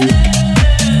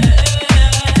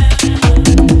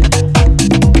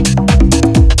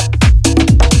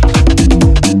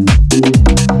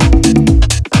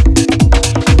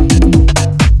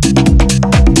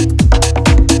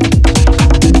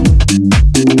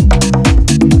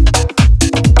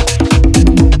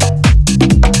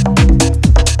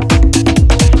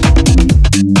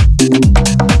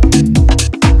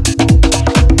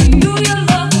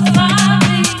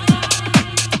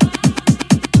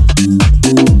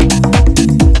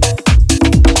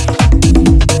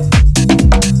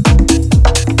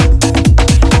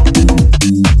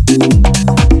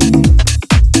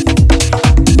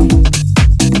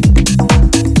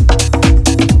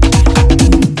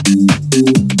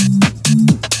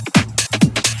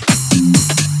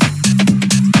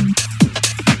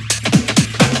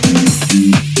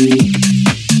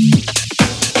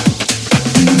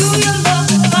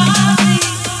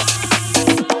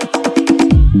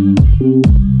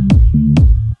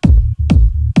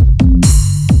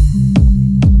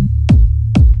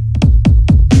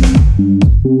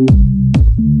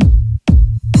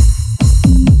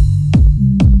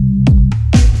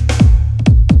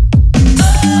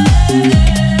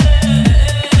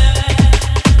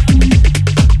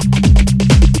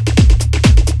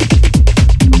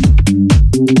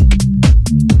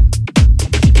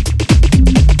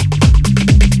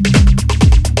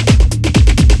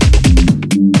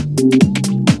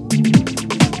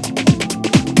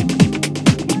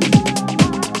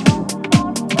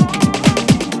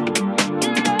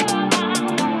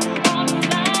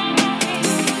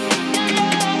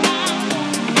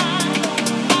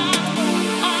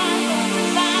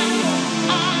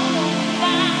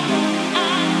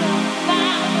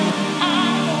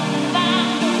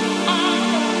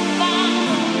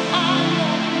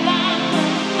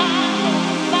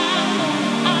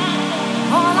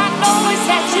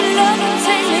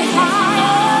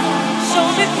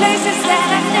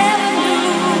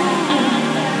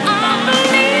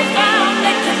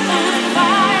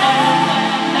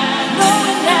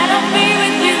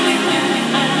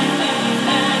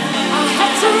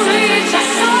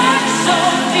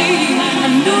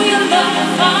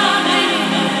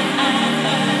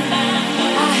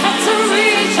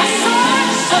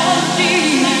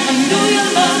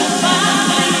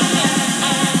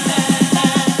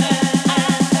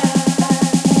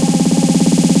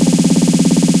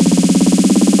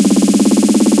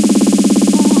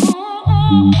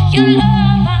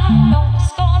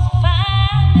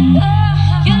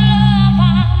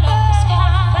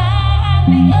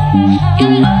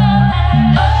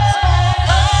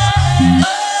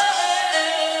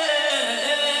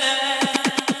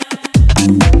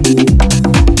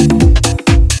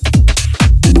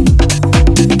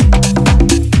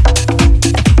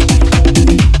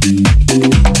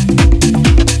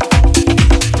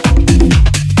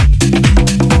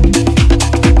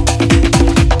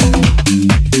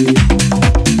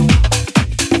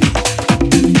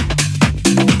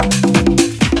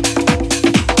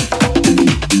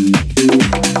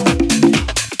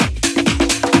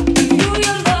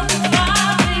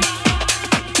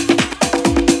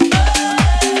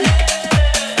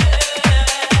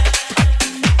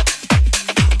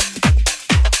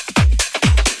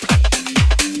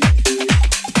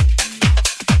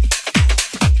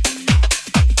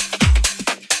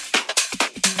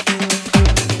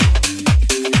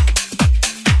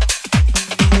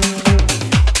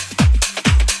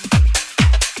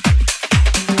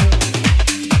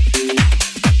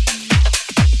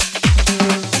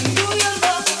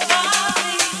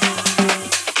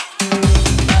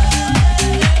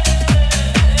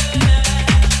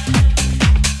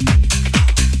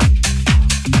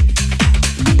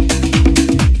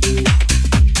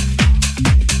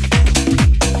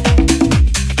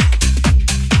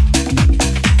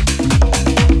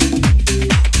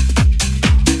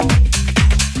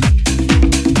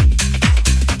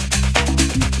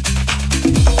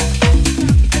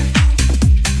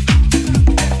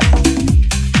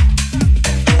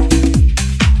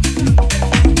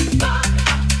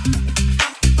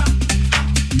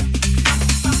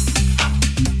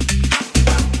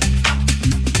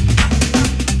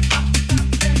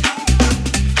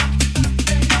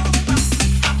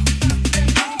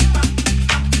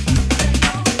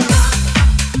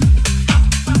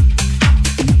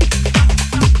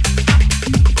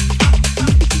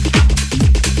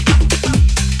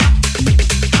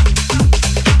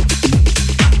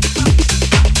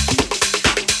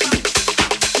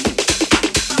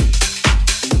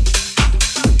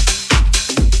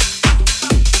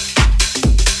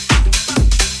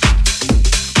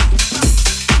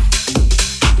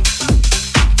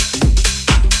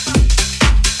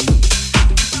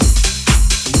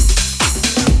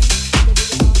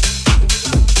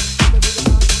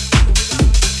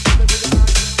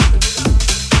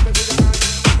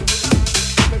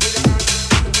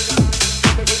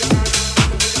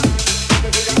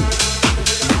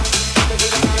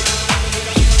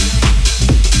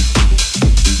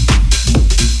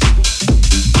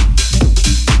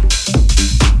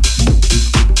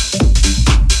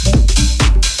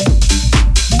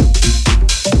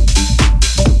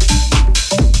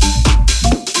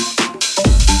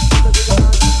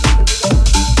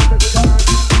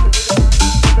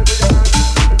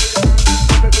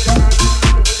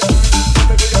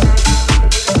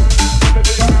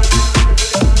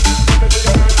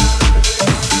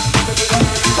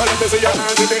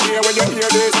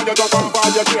 you just off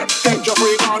all your gear. Get your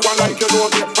freak on one like you know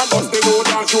here. And bust the road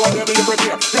and show them you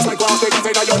prepare. Just like one thing I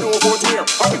say that you know what's here.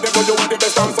 I think them you want the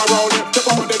best dance around here. Step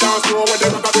up on the dance floor when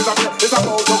the rock up is up here. It's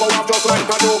about to go off just like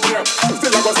a nuclear.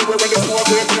 Still I go see when the smoke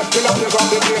clear. Till I blaze up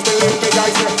the place, they leave me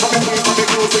guys here. Come in place, come in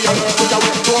close, we are learn, we are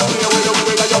work. Don't play with the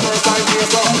way that your first time here.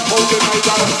 So hold the night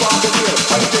out and start the clear.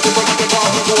 And if you put the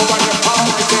party go over here, I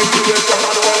might take you here. You're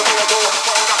not well here, go.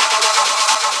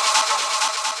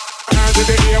 Hands in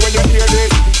the air when you hear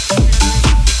this.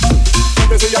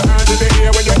 Let me see your hands in the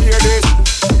air when you hear this.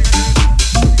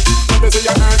 Let me see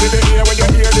your hands in the air when you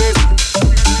hear this.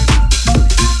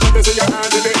 Let me see your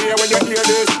hands in the air when you hear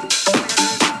this.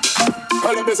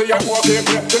 Let me see you walk in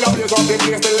here. Till I blaze up the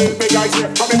place, the little big guys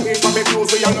here. Come in place, come in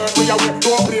close, we are learn, we are work.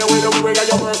 Don't play with the way that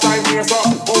your first time here. So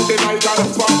hold the night and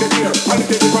spark the beer. And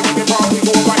if you put the party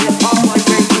go over here, I might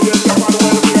take you here. You're not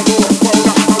well here, go.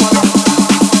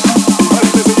 Let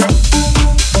me see you.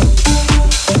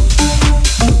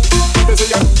 Let me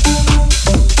see you.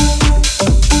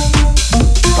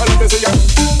 Let me see you. Let me see you.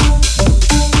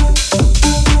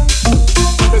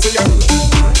 Let me see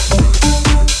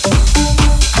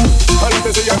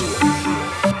you.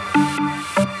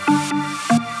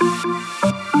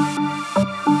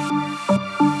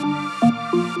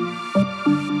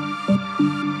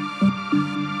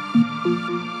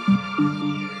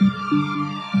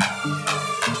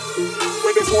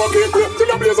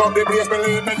 Till I blaze up the place,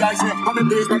 believe me guys here. I'm in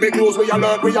peace, but me close, we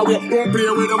alert, we aware. Don't play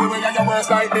with the way you're your worst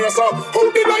nightmare. So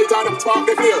hold the light and spark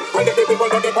the flare. When the people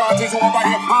of the party's over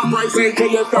here, I'm pricing to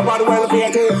you from bad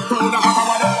welfare too. Pound of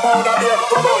hammer and pound of beer.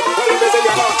 Come on, let me see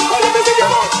your heart, let me see your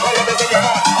heart, let me see your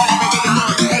heart, let me see your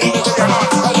heart, let me see your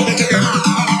heart, let me see your heart.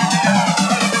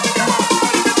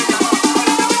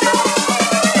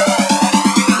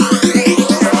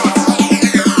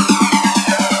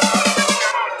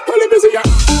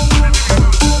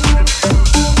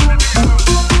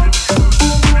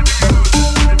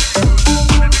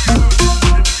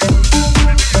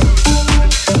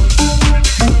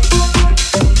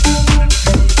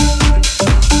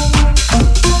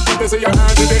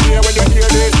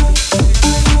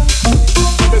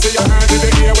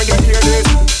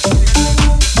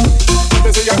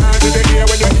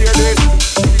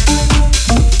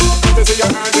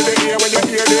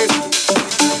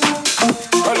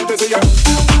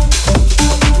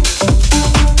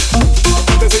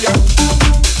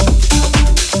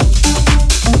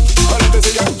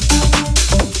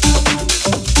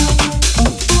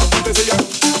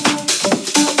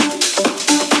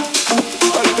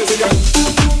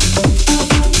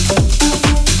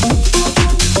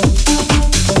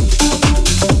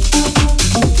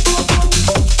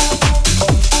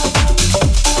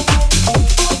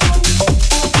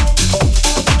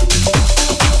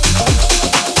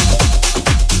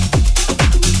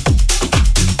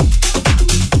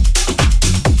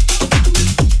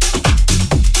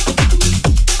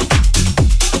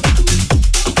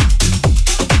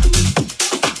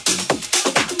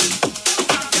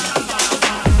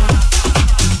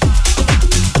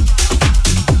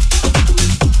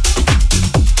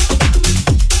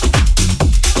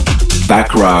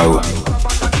 Backrow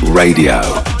Radio.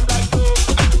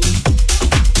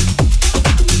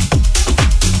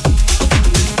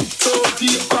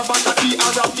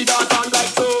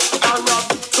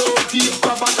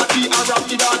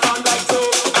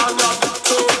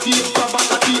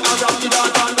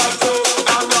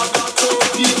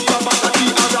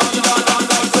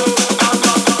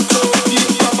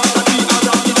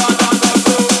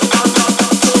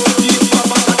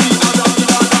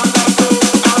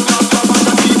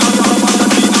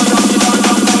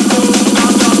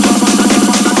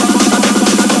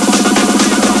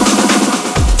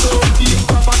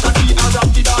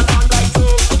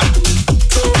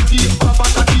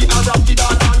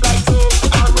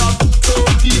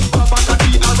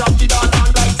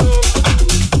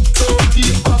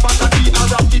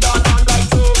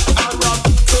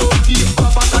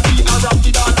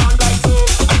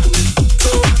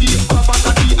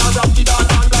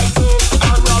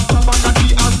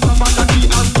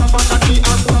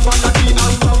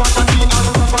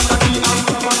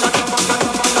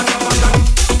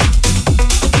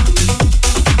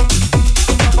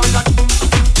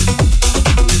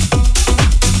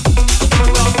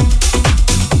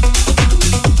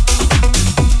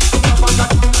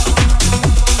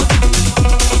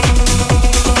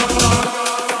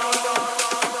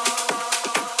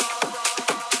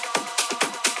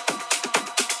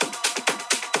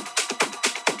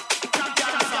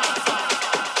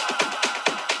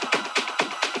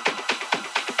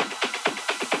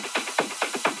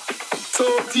 so,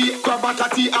 T, grab a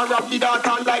catty, and rub the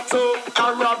data like so,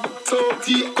 and rub so,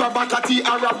 T, grab a catty,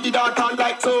 and rub the data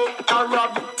like so, and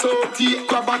rub so, T,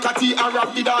 grab a catty, and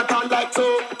rub the data like so,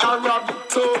 and rub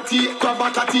so, T, grab a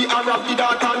catty, and rub the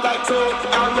data like so,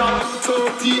 and rub so,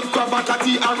 T, grab a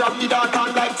catty, and rub the data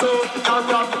like so, and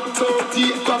rub so,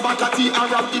 T, grab a catty, and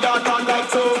rub the data like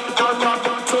so, and rub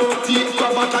so, T,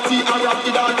 grab a catty, and rub the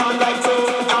data like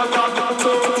so, and rub so,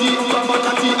 T, grab a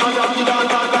catty, and rub the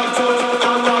data like so,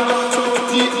 and rub so, T, grab a catty, and rub the data like so, and rub so,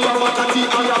 T, grab a catty,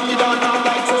 and rub the data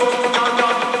like so, and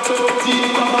rub so, T,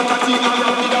 grab a catty, and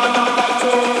rub the data like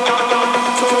so,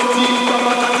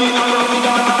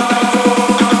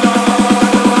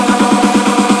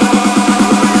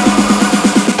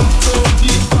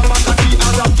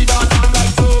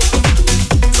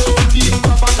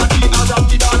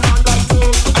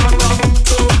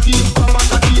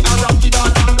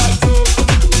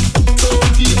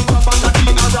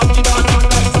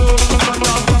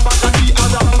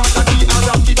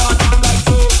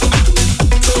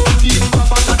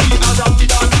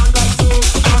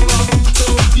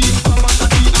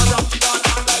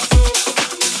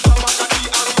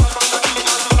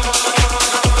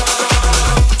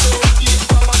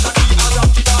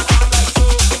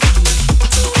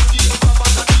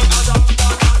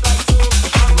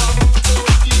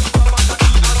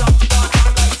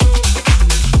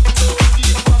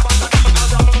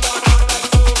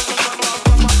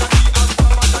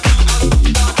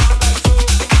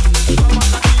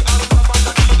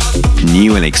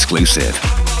 New and exclusive.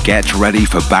 Get ready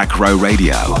for Backrow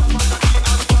Radio.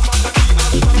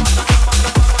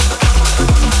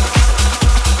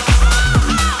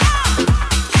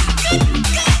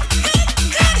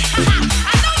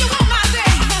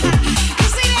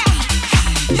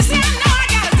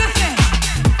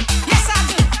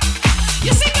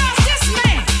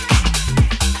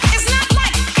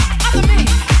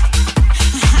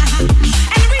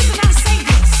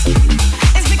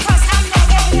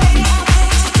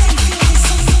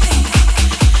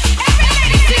 Every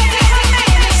lady feel that her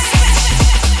man is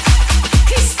special.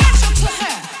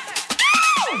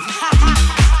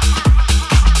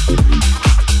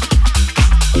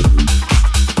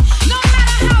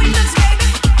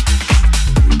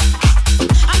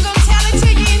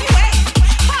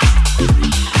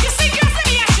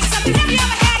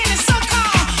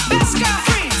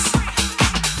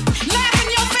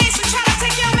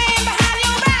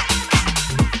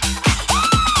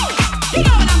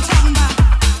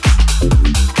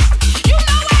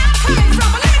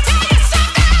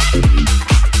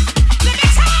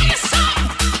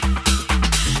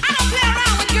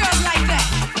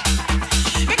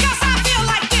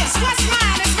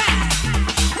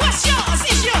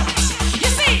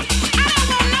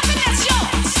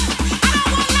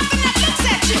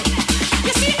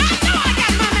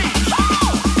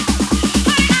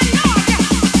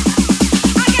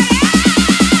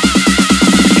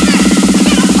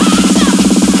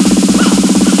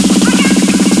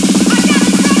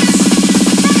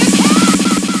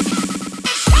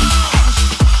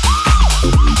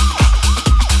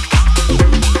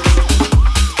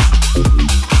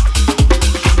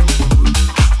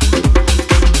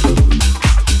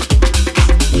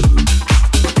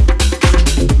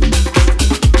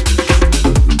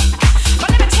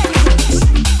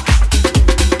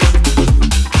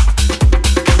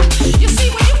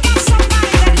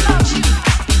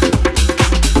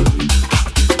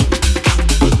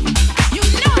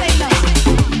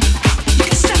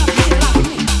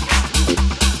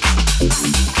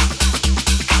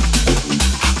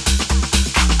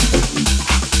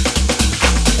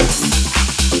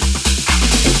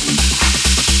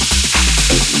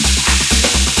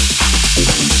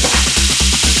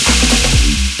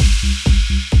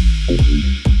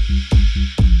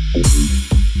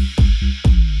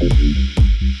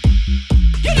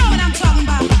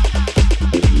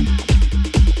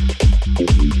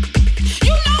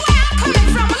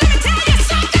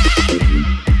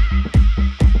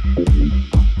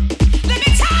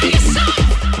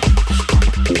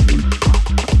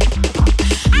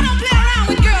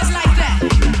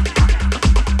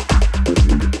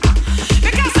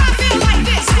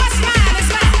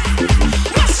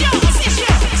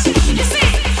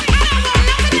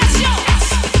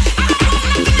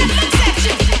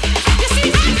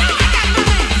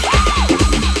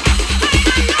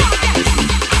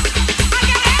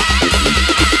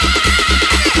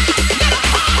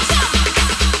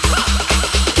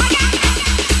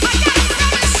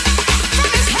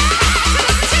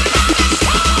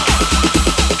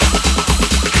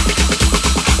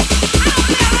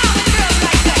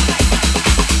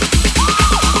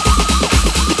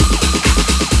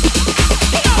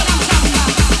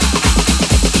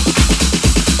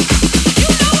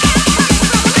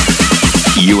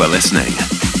 You are listening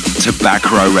to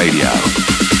Backrow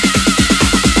Radio.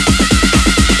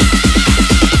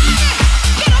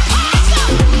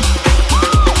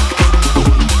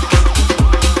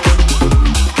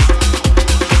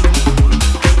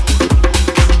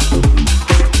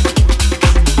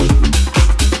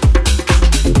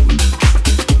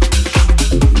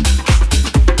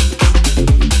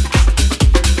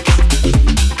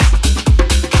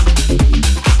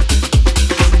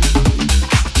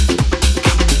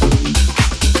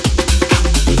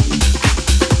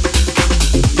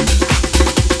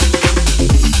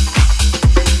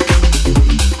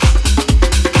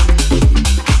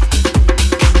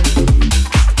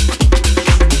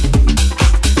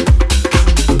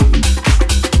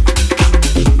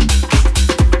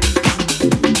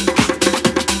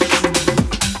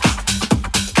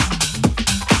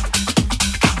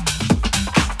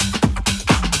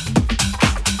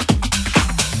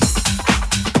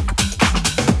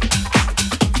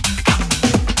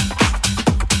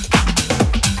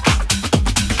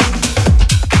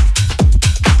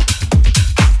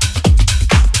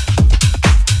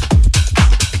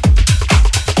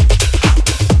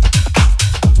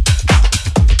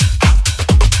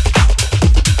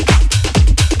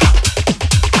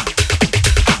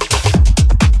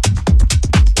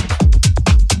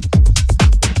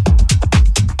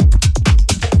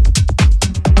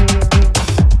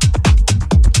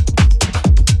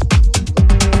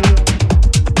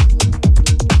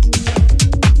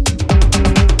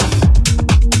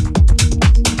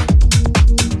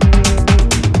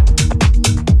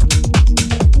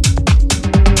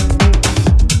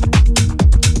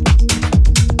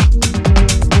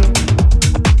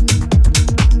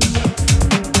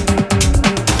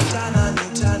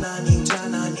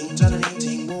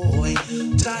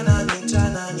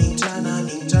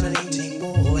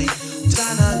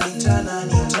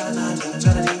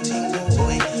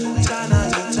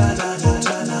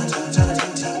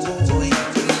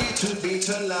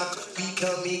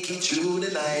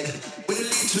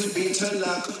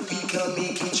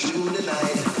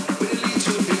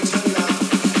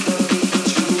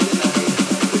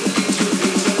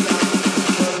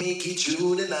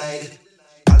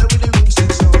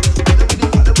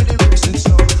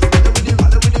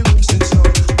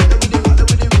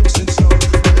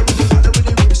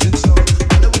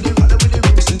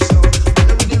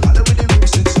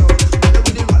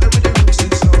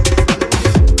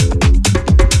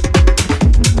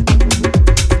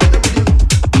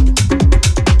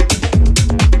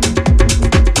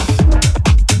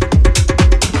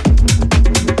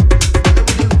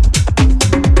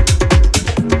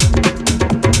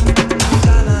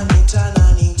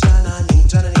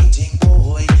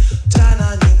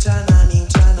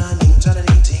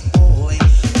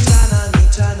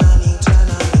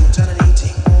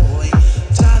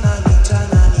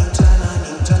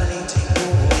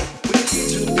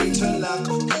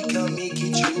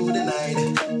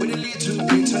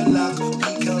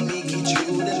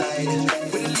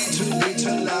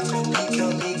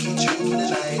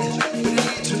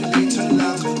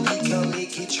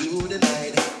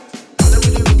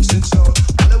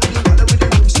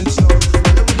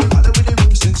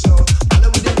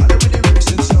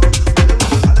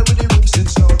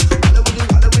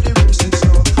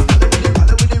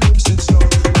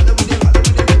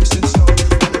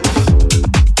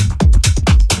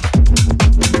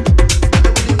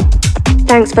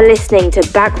 Thanks for listening to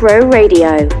Backrow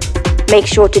Radio. Make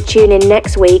sure to tune in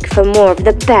next week for more of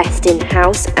the best in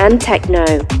house and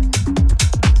techno.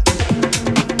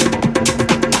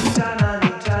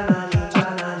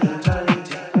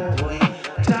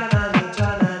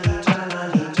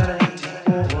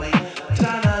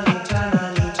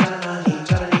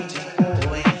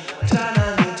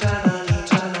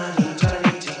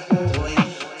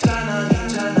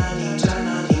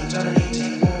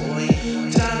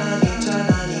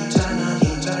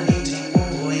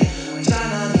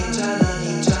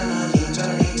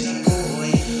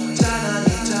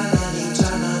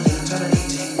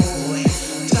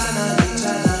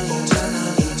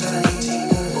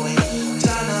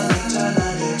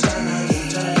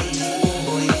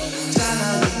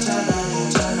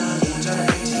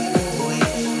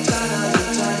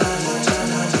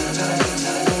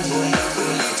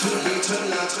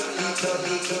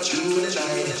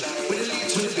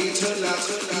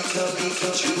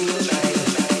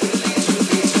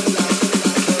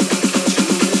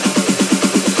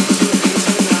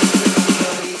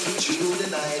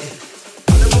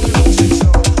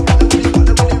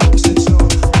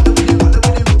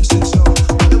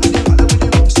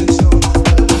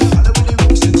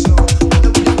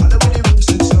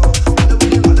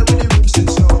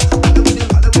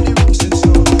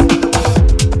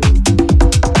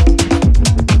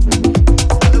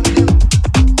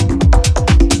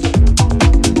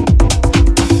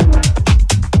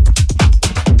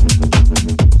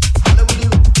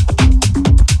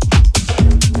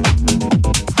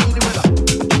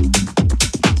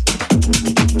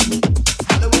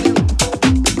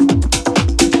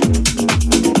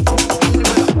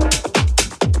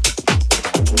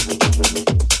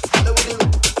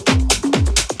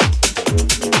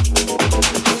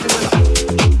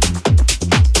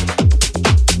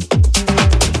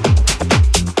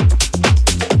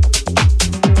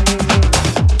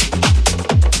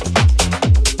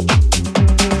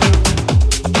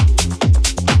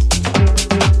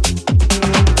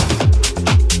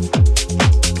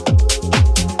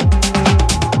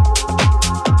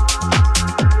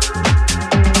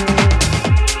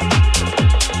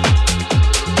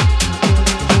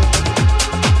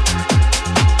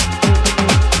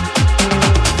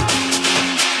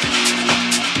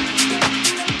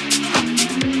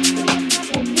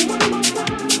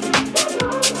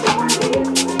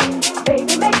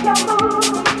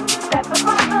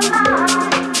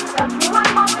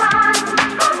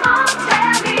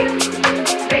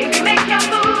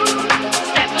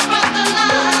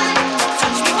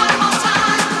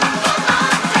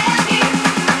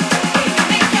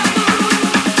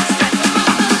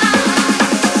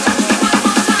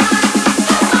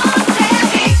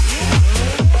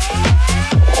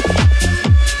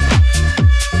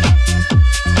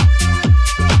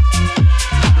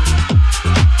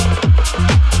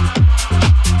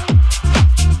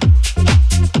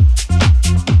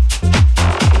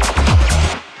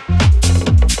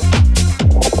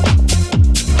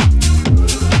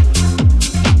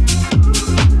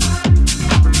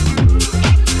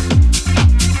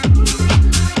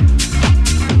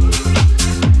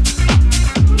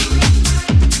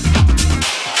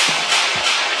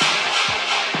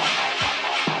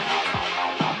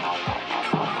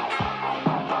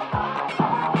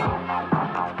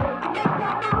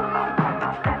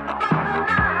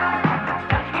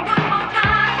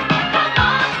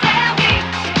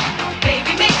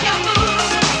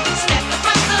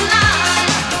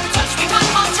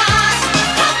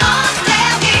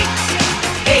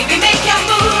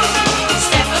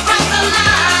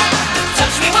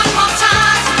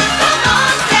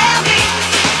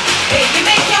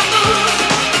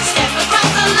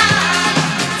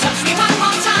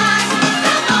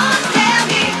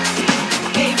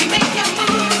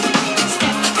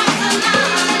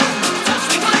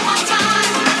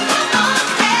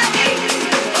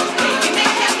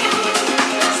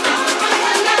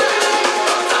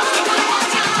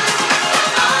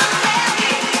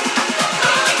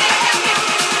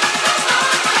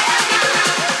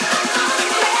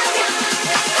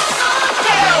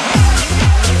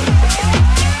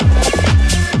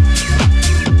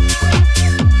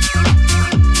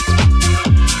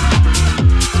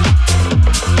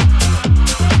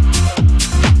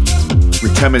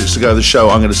 10 minutes to go of the show.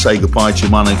 I'm going to say goodbye to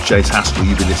you. My name's Jace Haskell.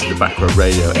 You've been listening to Backrow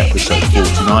Radio, episode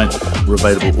 49. We're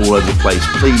available all over the place.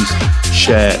 Please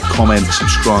share, comment,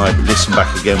 subscribe, listen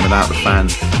back again without the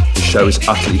fans. This show is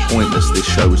utterly pointless. This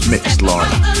show was mixed live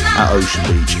at Ocean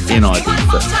Beach in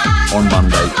Ibiza on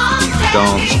Monday for the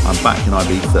dance. I'm back in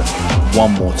Ibiza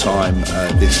one more time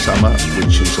this summer,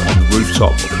 which is on the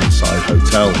rooftop of an inside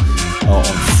hotel on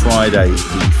Friday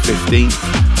the 15th.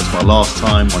 That's my last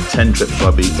time on 10 trips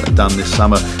to Ibiza I've done this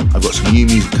summer. I've got some new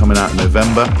music coming out in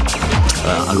November.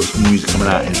 I've got some music coming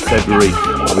out in February.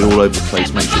 I'll be all over the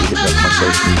place. Make sure you hit me up on my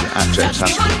social media at James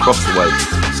Haskell across the way.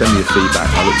 Send me your feedback.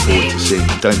 I look forward to seeing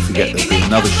you. Don't forget there'll be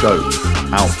another show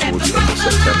out towards the end of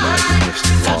September as we missed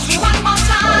last month.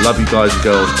 I love you guys and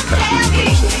girls. Catch you all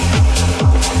very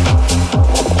soon.